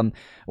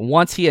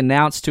 once he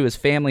announced to his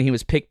family he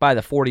was picked by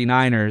the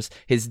 49ers,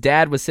 his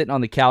dad was sitting on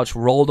the couch,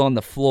 rolled on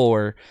the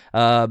floor.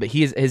 But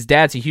his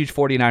dad's a huge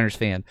 49ers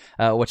fan,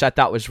 which I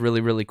thought was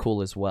really, really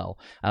cool as well.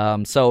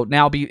 So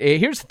now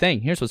here's the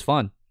thing. Here's what's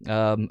fun.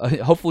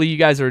 Hopefully you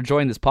guys are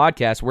enjoying this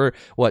podcast.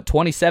 We're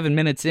 27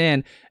 minutes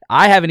in.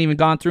 I haven't even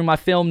gone through my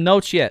film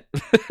notes yet.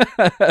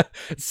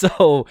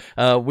 So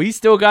we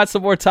still got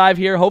some more time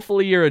here.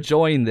 Hopefully you're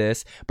enjoying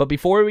this. But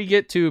before we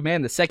get to,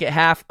 the second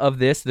half of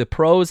this, the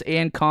pros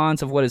and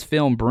cons of what his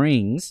film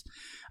brings,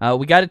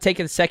 we got to take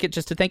a second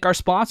just to thank our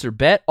sponsor,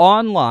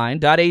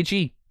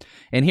 betonline.ag.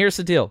 And here's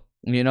the deal.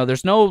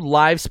 There's no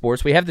live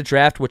sports. We have the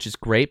draft, which is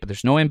great, but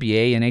there's no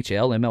NBA,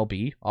 NHL,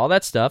 MLB, all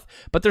that stuff.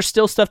 But there's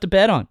still stuff to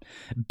bet on.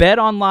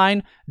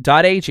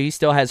 BetOnline.ag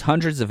still has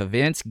hundreds of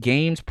events,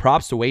 games,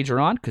 props to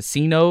wager on,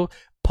 casino,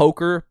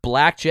 poker,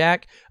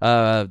 blackjack.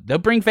 They'll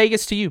bring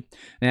Vegas to you.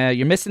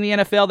 You're missing the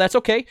NFL. That's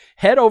okay.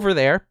 Head over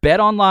there,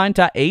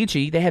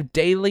 betonline.ag. They have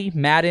daily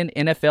Madden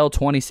NFL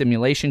 20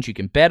 simulations you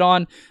can bet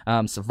on.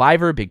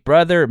 Survivor, Big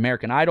Brother,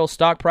 American Idol,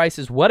 stock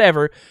prices,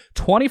 whatever.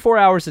 24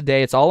 hours a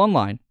day. It's all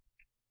online.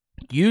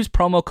 Use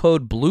promo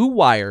code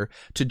BLUEWIRE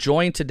to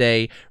join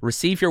today.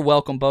 Receive your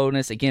welcome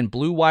bonus. Again,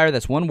 Blue Wire,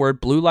 that's one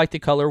word, blue like the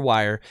color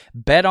wire.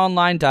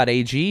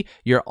 BetOnline.ag,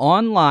 your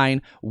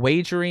online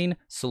wagering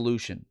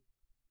solution.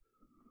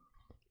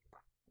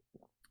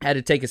 Had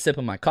to take a sip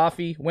of my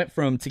coffee. Went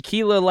from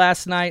tequila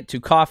last night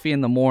to coffee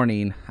in the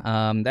morning.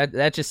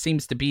 That just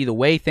seems to be the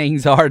way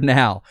things are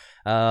now.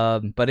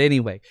 But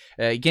anyway,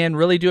 again,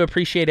 really do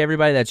appreciate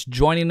everybody that's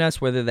joining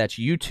us, whether that's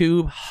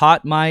YouTube,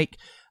 Hot Mic,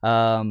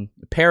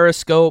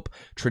 Periscope,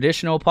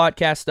 traditional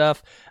podcast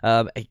stuff.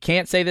 I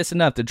can't say this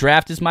enough. The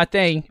draft is my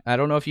thing. I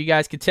don't know if you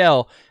guys could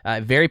tell.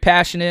 Very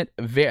passionate.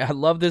 I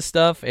love this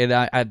stuff, and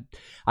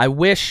I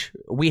wish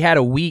we had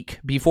a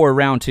week before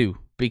round 2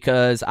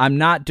 because I'm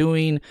not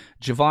doing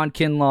Javon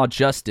Kinlaw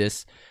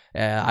justice.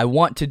 I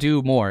want to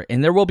do more,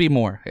 and there will be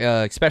more,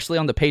 especially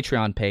on the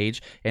Patreon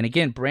page. And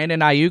again, Brandon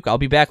Aiyuk, I'll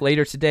be back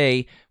later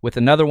today with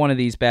another one of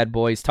these bad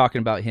boys talking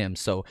about him.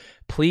 So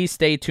please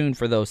stay tuned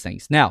for those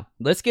things. Now,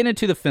 let's get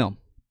into the film.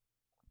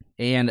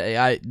 And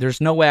there's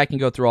no way I can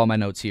go through all my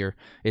notes here.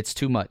 It's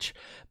too much.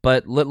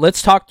 But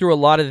let's talk through a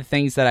lot of the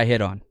things that I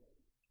hit on.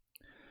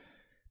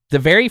 The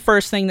very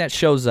first thing that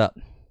shows up,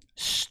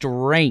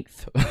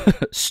 strength.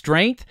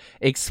 Strength,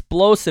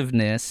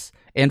 explosiveness,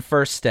 and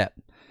first step.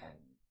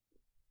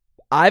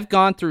 I've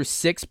gone through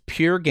 6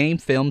 pure game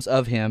films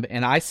of him,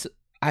 and I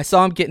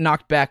saw him get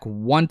knocked back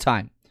once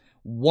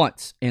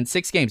in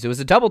 6 games. It was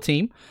a double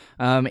team,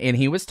 and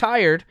he was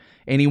tired,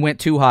 and he went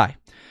too high.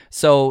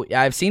 So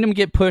I've seen him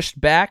get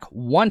pushed back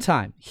one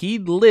time. He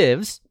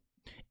lives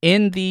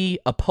in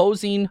the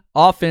opposing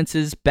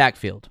offense's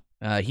backfield.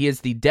 He is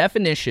the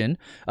definition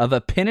of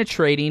a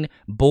penetrating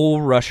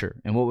bull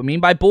rusher. And what we mean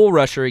by bull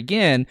rusher,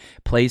 again,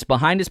 plays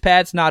behind his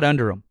pads, not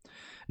under them.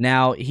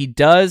 Now, he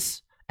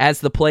does, as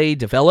the play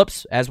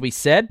develops, as we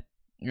said,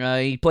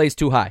 he plays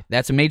too high.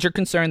 That's a major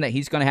concern that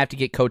he's going to have to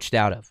get coached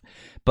out of.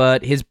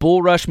 But his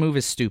bull rush move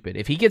is stupid.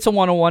 If he gets a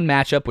one-on-one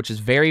matchup, which is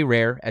very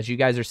rare, as you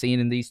guys are seeing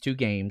in these 2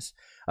 games,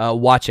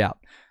 watch out.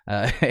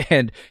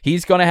 And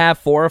he's going to have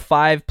 4 or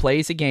 5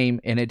 plays a game,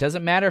 and it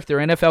doesn't matter if they're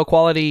NFL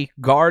quality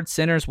guards,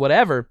 centers,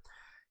 whatever.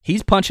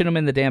 He's punching them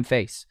in the damn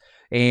face.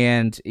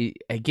 And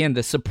again,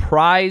 the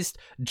surprised,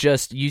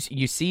 just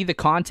you see the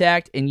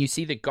contact and you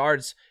see the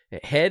guard's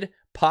head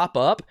pop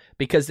up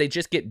because they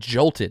just get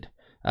jolted.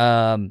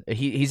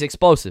 He's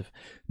explosive.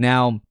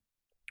 Now,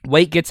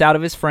 weight gets out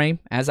of his frame.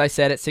 As I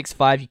said, at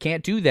 6'5", you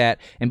can't do that.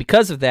 And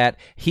because of that,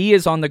 he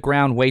is on the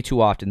ground way too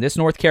often. This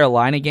North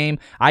Carolina game,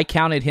 I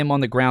counted him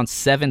on the ground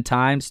 7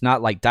 times,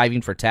 not like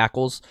diving for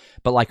tackles,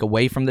 but like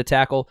away from the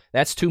tackle.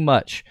 That's too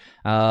much.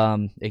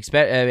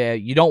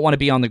 You don't want to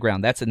be on the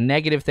ground. That's a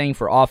negative thing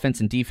for offense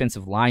and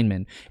defensive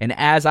linemen. And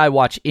as I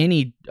watch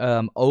any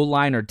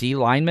O-line or D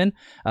lineman,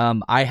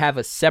 I have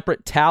a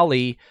separate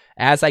tally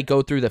as I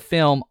go through the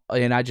film,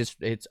 and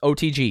it's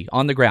OTG,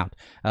 on the ground.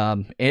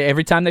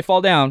 Every time they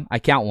fall down, I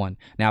count 1.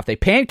 Now, if they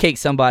pancake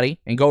somebody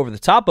and go over the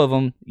top of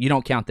them, you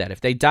don't count that.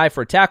 If they dive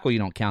for a tackle, you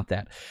don't count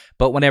that.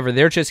 But whenever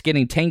they're just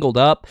getting tangled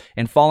up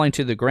and falling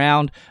to the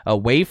ground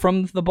away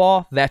from the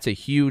ball, that's a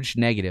huge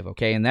negative,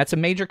 okay? And that's a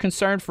major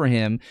concern for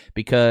him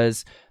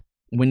because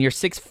when you're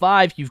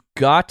 6'5", you've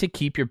got to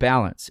keep your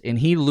balance, and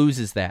he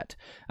loses that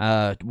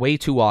way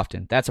too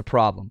often. That's a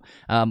problem.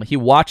 He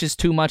watches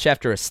too much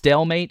after a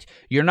stalemate.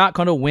 You're not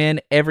going to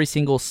win every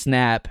single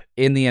snap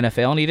in the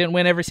NFL, and he didn't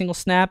win every single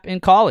snap in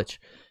college.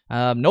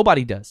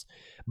 Nobody does.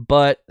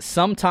 But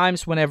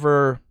sometimes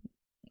whenever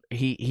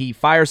he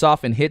fires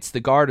off and hits the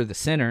guard or the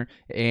center,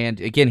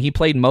 and again, he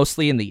played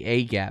mostly in the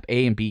A gap,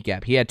 A and B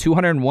gap. He had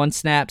 201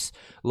 snaps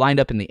lined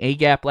up in the A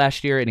gap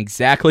last year and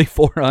exactly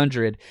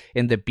 400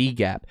 in the B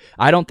gap.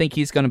 I don't think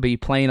he's going to be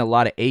playing a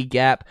lot of A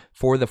gap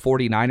for the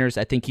 49ers.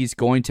 I think he's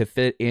going to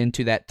fit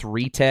into that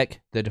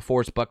 3-tech, the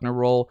DeForest Buckner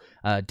role,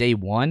 day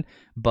 1,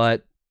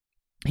 but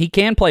he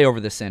can play over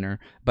the center,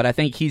 but I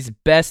think he's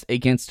best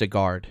against a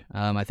guard.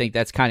 I think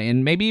that's kind of,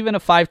 and maybe even a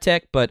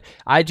 5-tech, but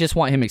I just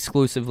want him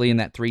exclusively in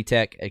that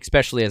 3-tech,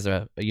 especially as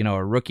a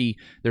rookie.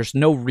 There's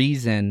no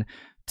reason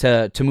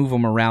to move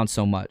him around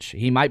so much.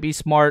 He might be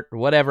smart or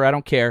whatever, I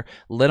don't care.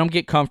 Let him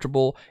get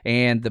comfortable,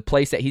 and the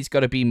place that he's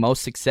going to be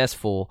most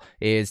successful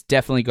is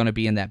definitely going to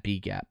be in that B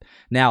gap.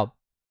 Now,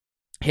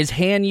 his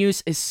hand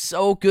use is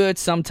so good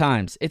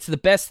sometimes. It's the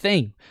best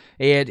thing.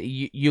 And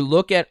you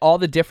look at all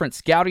the different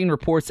scouting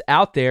reports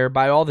out there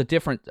by all the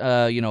different,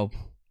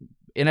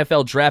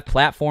 NFL draft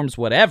platforms,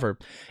 whatever.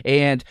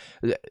 And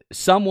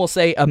some will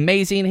say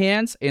amazing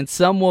hands, and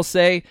some will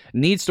say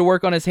needs to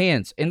work on his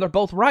hands. And they're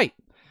both right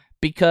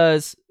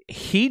because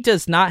he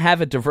does not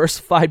have a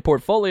diversified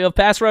portfolio of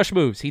pass rush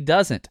moves. He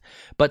doesn't.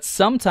 But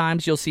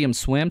sometimes you'll see him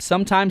swim.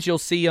 Sometimes you'll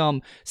see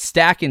him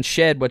stack and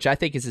shed, which I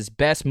think is his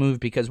best move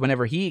because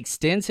whenever he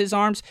extends his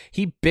arms,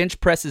 he bench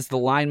presses the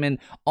lineman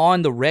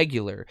on the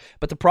regular.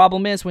 But the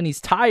problem is when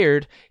he's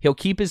tired, he'll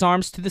keep his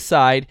arms to the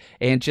side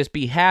and just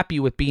be happy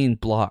with being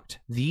blocked.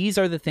 These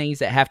are the things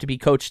that have to be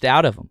coached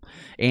out of him.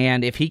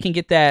 And if he can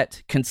get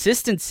that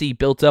consistency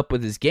built up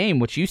with his game,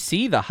 which you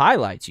see the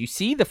highlights, you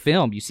see the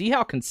film, you see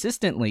how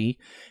consistently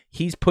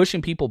he's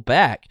pushing people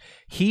back.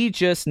 He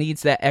just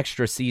needs that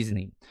extra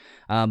seasoning.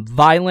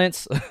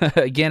 Violence,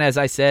 again, as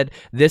I said,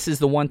 this is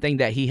the one thing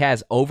that he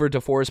has over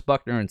DeForest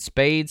Buckner and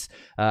spades.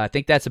 I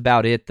think that's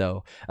about it,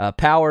 though.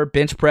 Power,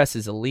 bench press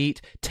is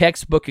elite.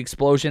 Textbook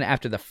explosion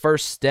after the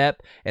first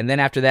step, and then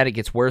after that, it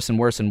gets worse and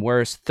worse and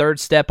worse. Third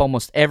step,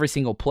 almost every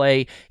single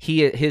play,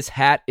 his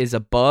hat is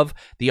above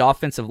the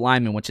offensive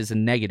lineman, which is a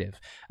negative.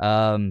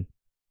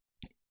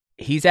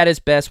 he's at his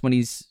best when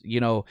he's,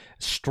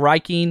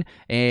 striking,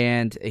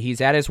 and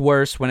he's at his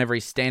worst whenever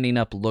he's standing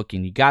up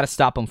looking. You got to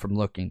stop him from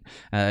looking.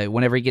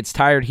 Whenever he gets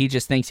tired, he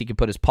just thinks he can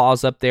put his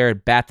paws up there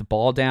and bat the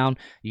ball down.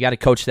 You got to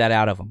coach that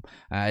out of him.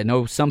 I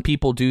know some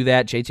people do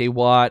that, J.J.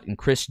 Watt and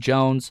Chris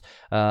Jones.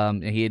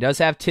 He does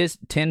have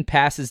 10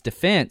 passes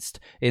defensed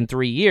in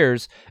 3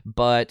 years,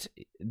 but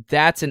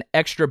that's an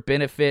extra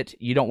benefit.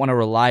 You don't want to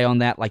rely on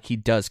that like he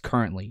does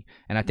currently,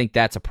 and I think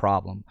that's a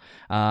problem.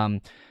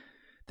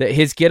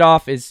 His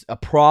get-off is a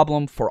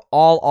problem for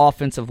all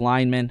offensive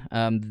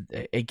linemen.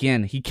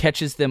 Again, he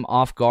catches them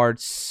off guard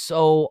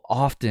so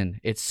often.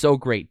 It's so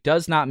great.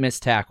 Does not miss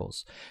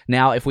tackles.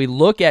 Now, if we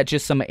look at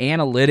just some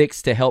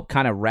analytics to help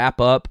kind of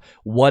wrap up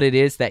what it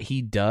is that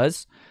he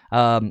does,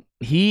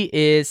 he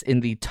is in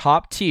the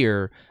top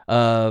tier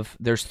of,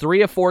 there's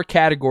 3 or 4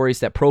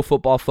 categories that Pro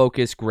Football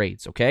Focus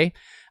grades, okay?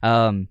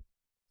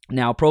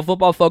 Now, Pro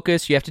Football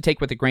Focus, you have to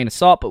take with a grain of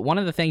salt, but one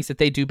of the things that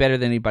they do better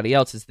than anybody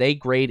else is they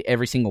grade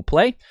every single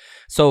play.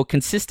 So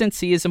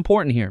consistency is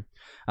important here.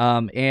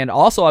 And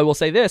also, I will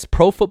say this,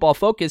 Pro Football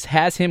Focus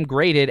has him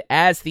graded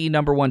as the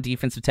number 1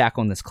 defensive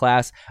tackle in this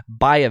class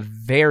by a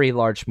very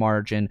large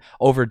margin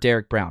over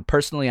Derrick Brown.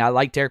 Personally, I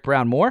like Derrick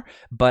Brown more,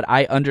 but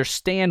I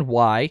understand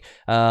why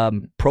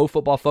Pro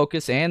Football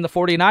Focus and the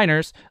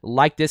 49ers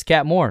like this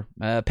cat more.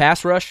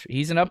 Pass rush,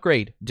 he's an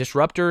upgrade.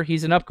 Disruptor,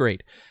 he's an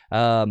upgrade.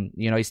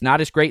 He's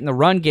not as great in the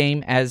run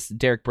game as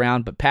Derrick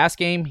Brown, but pass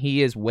game,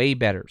 he is way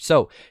better.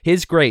 So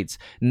his grades,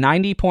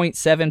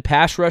 90.7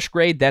 pass rush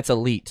grade, that's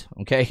elite,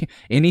 okay?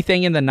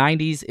 Anything in the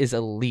 90s is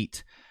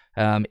elite.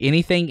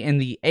 Anything in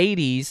the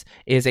 80s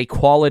is a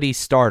quality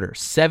starter.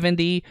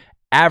 70,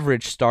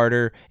 average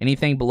starter.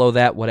 Anything below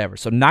that, whatever.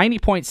 So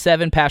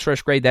 90.7 pass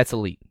rush grade, that's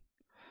elite.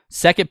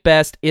 Second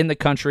best in the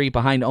country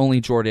behind only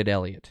Jordan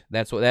Elliott.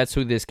 That's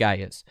who this guy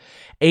is.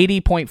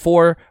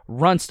 80.4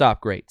 run stop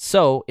grade.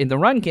 So in the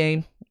run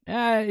game,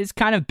 his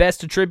kind of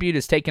best attribute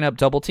is taking up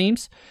double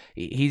teams.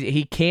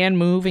 He can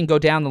move and go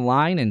down the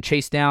line and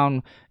chase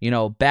down,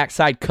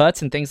 backside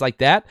cuts and things like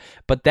that,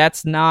 but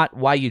that's not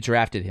why you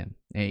drafted him.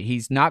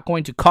 He's not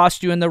going to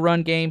cost you in the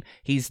run game.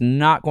 He's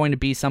not going to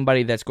be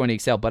somebody that's going to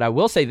excel. But I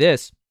will say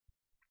this,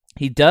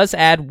 he does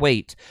add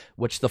weight,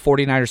 which the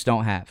 49ers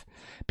don't have.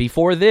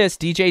 Before this,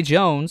 DJ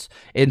Jones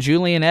and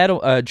Julian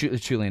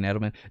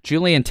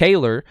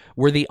Taylor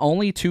were the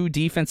only 2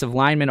 defensive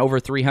linemen over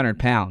 300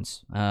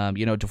 pounds.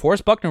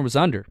 DeForest Buckner was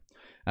under,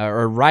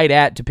 or right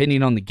at,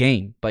 depending on the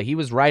game, but he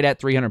was right at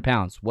 300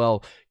 pounds.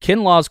 Well,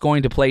 Kinlaw's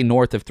going to play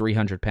north of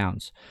 300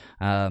 pounds.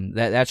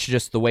 That's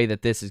just the way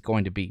that this is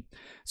going to be.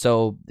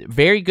 So,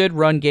 very good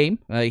run game.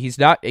 He's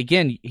not,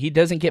 again, he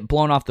doesn't get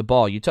blown off the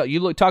ball. You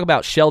talk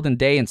about Sheldon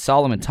Day and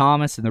Solomon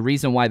Thomas, and the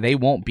reason why they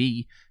won't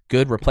be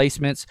good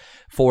replacements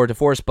for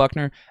DeForest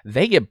Buckner,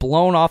 they get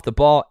blown off the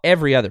ball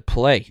every other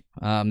play.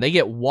 They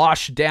get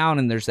washed down,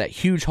 and there's that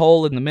huge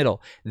hole in the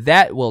middle.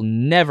 That will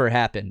never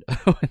happen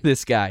with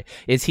this guy.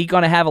 Is he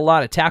going to have a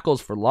lot of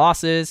tackles for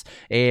losses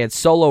and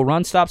solo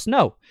run stops?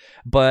 No.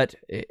 But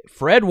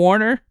Fred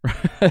Warner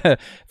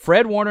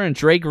and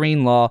Dre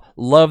Greenlaw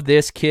love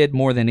this kid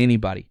more than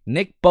anybody.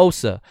 Nick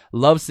Bosa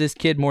loves this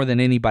kid more than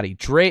anybody.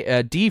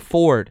 D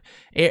Ford,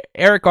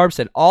 Eric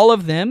Armstead, all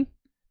of them,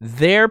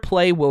 their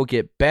play will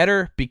get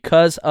better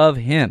because of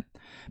him,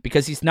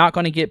 because he's not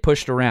going to get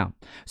pushed around.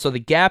 So the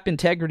gap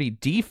integrity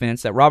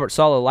defense that Robert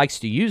Saleh likes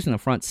to use in the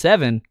front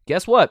 7,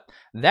 guess what?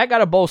 That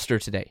got a bolster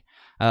today.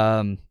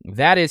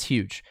 That is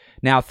huge.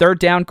 Now, third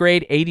down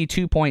grade,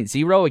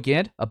 82.0,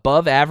 again,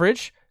 above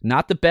average.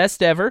 Not the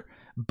best ever,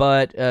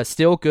 but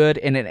still good.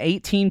 And an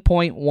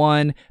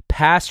 18.1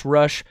 pass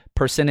rush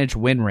percentage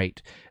win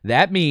rate.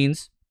 That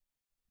means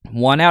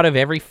 1 out of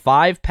every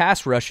 5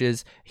 pass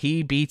rushes,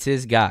 he beats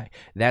his guy.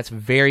 That's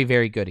very,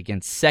 very good.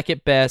 Again,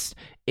 second best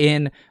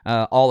in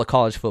all of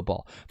college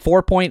football.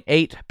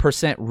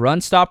 4.8%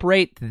 run stop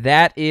rate,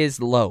 that is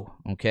low.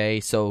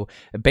 Okay, so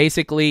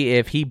basically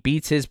if he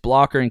beats his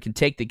blocker and can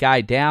take the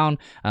guy down,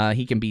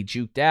 he can be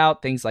juked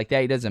out, things like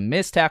that. He doesn't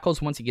miss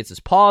tackles once he gets his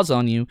paws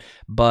on you,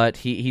 but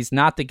he's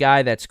not the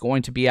guy that's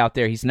going to be out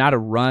there. He's not a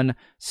run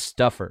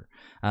stuffer.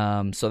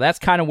 So that's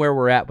kind of where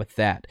we're at with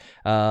that.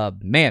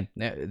 Man,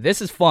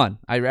 this is fun.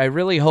 I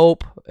really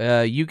hope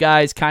you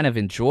guys kind of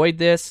enjoyed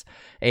this,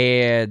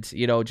 and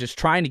just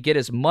trying to get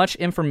as much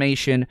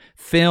information,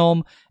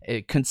 film,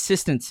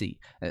 consistency.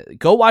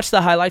 Go watch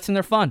the highlights, and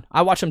they're fun.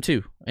 I watch them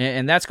too,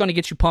 and that's going to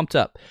get you pumped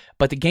up.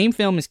 But the game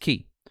film is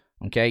key.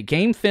 Okay,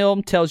 game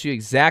film tells you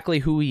exactly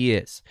who he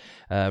is.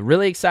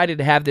 Really excited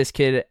to have this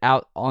kid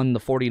out on the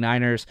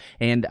 49ers,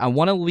 and I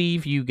want to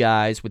leave you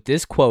guys with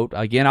this quote.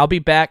 Again, I'll be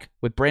back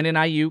with Brandon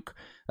Ayuk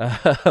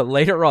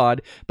later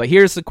on, but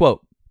here's the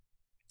quote.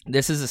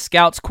 This is a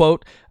scout's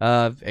quote.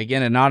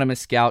 Again,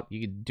 anonymous scout.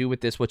 You can do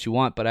with this what you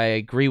want, but I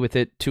agree with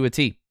it to a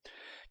T.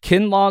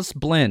 Kinlaw's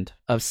blend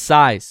of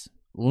size,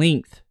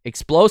 length,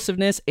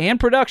 explosiveness, and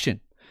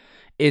production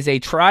is a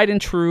tried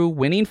and true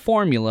winning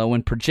formula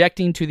when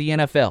projecting to the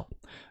NFL.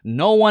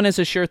 No one is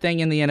a sure thing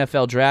in the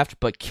NFL draft,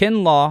 but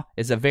Kinlaw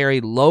is a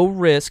very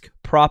low-risk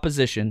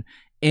proposition,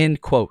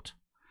 end quote.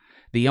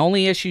 The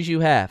only issues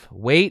you have,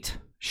 weight,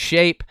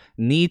 shape,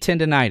 knee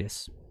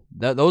tendonitis.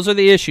 Those are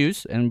the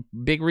issues, and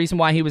big reason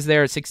why he was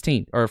there at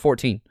 16 or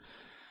 14.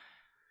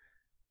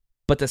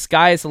 But the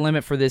sky is the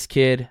limit for this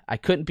kid. I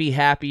couldn't be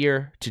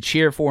happier to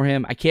cheer for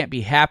him. I can't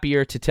be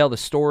happier to tell the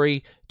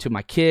story to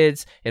my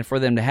kids and for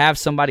them to have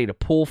somebody to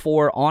pull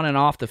for on and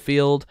off the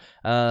field.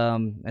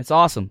 It's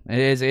awesome.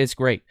 It's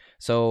great.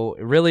 So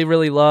really,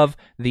 really love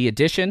the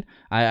addition.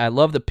 I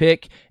love the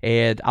pick,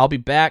 and I'll be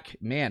back,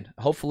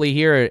 hopefully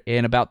here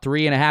in about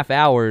 3.5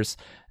 hours,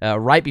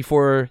 right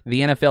before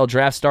the NFL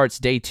draft starts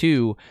day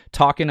 2,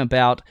 talking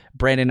about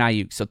Brandon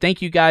Aiyuk. So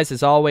thank you guys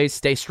as always.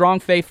 Stay strong,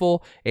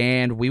 faithful,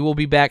 and we will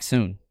be back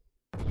soon.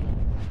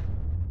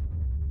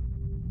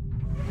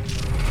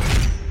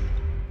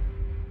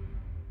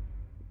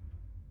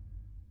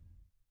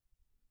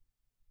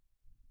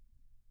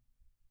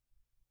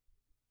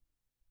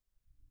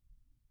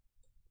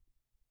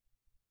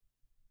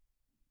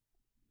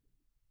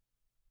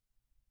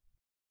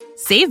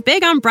 Save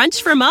big on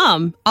brunch for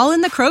mom, all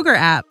in the Kroger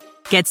app.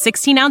 Get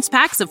 16-ounce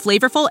packs of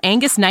flavorful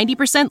Angus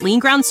 90% lean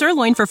ground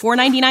sirloin for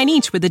 $4.99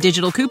 each with a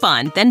digital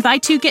coupon. Then buy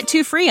 2, get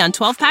 2 free on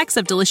 12 packs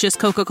of delicious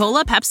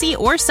Coca-Cola, Pepsi,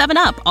 or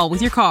 7-Up, all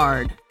with your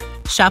card.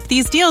 Shop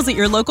these deals at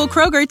your local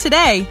Kroger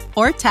today,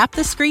 or tap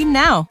the screen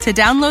now to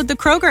download the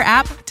Kroger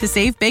app to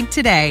save big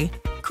today.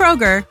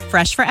 Kroger,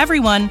 fresh for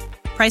everyone.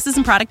 Prices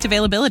and product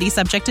availability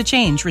subject to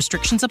change.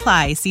 Restrictions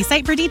apply. See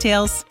site for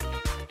details.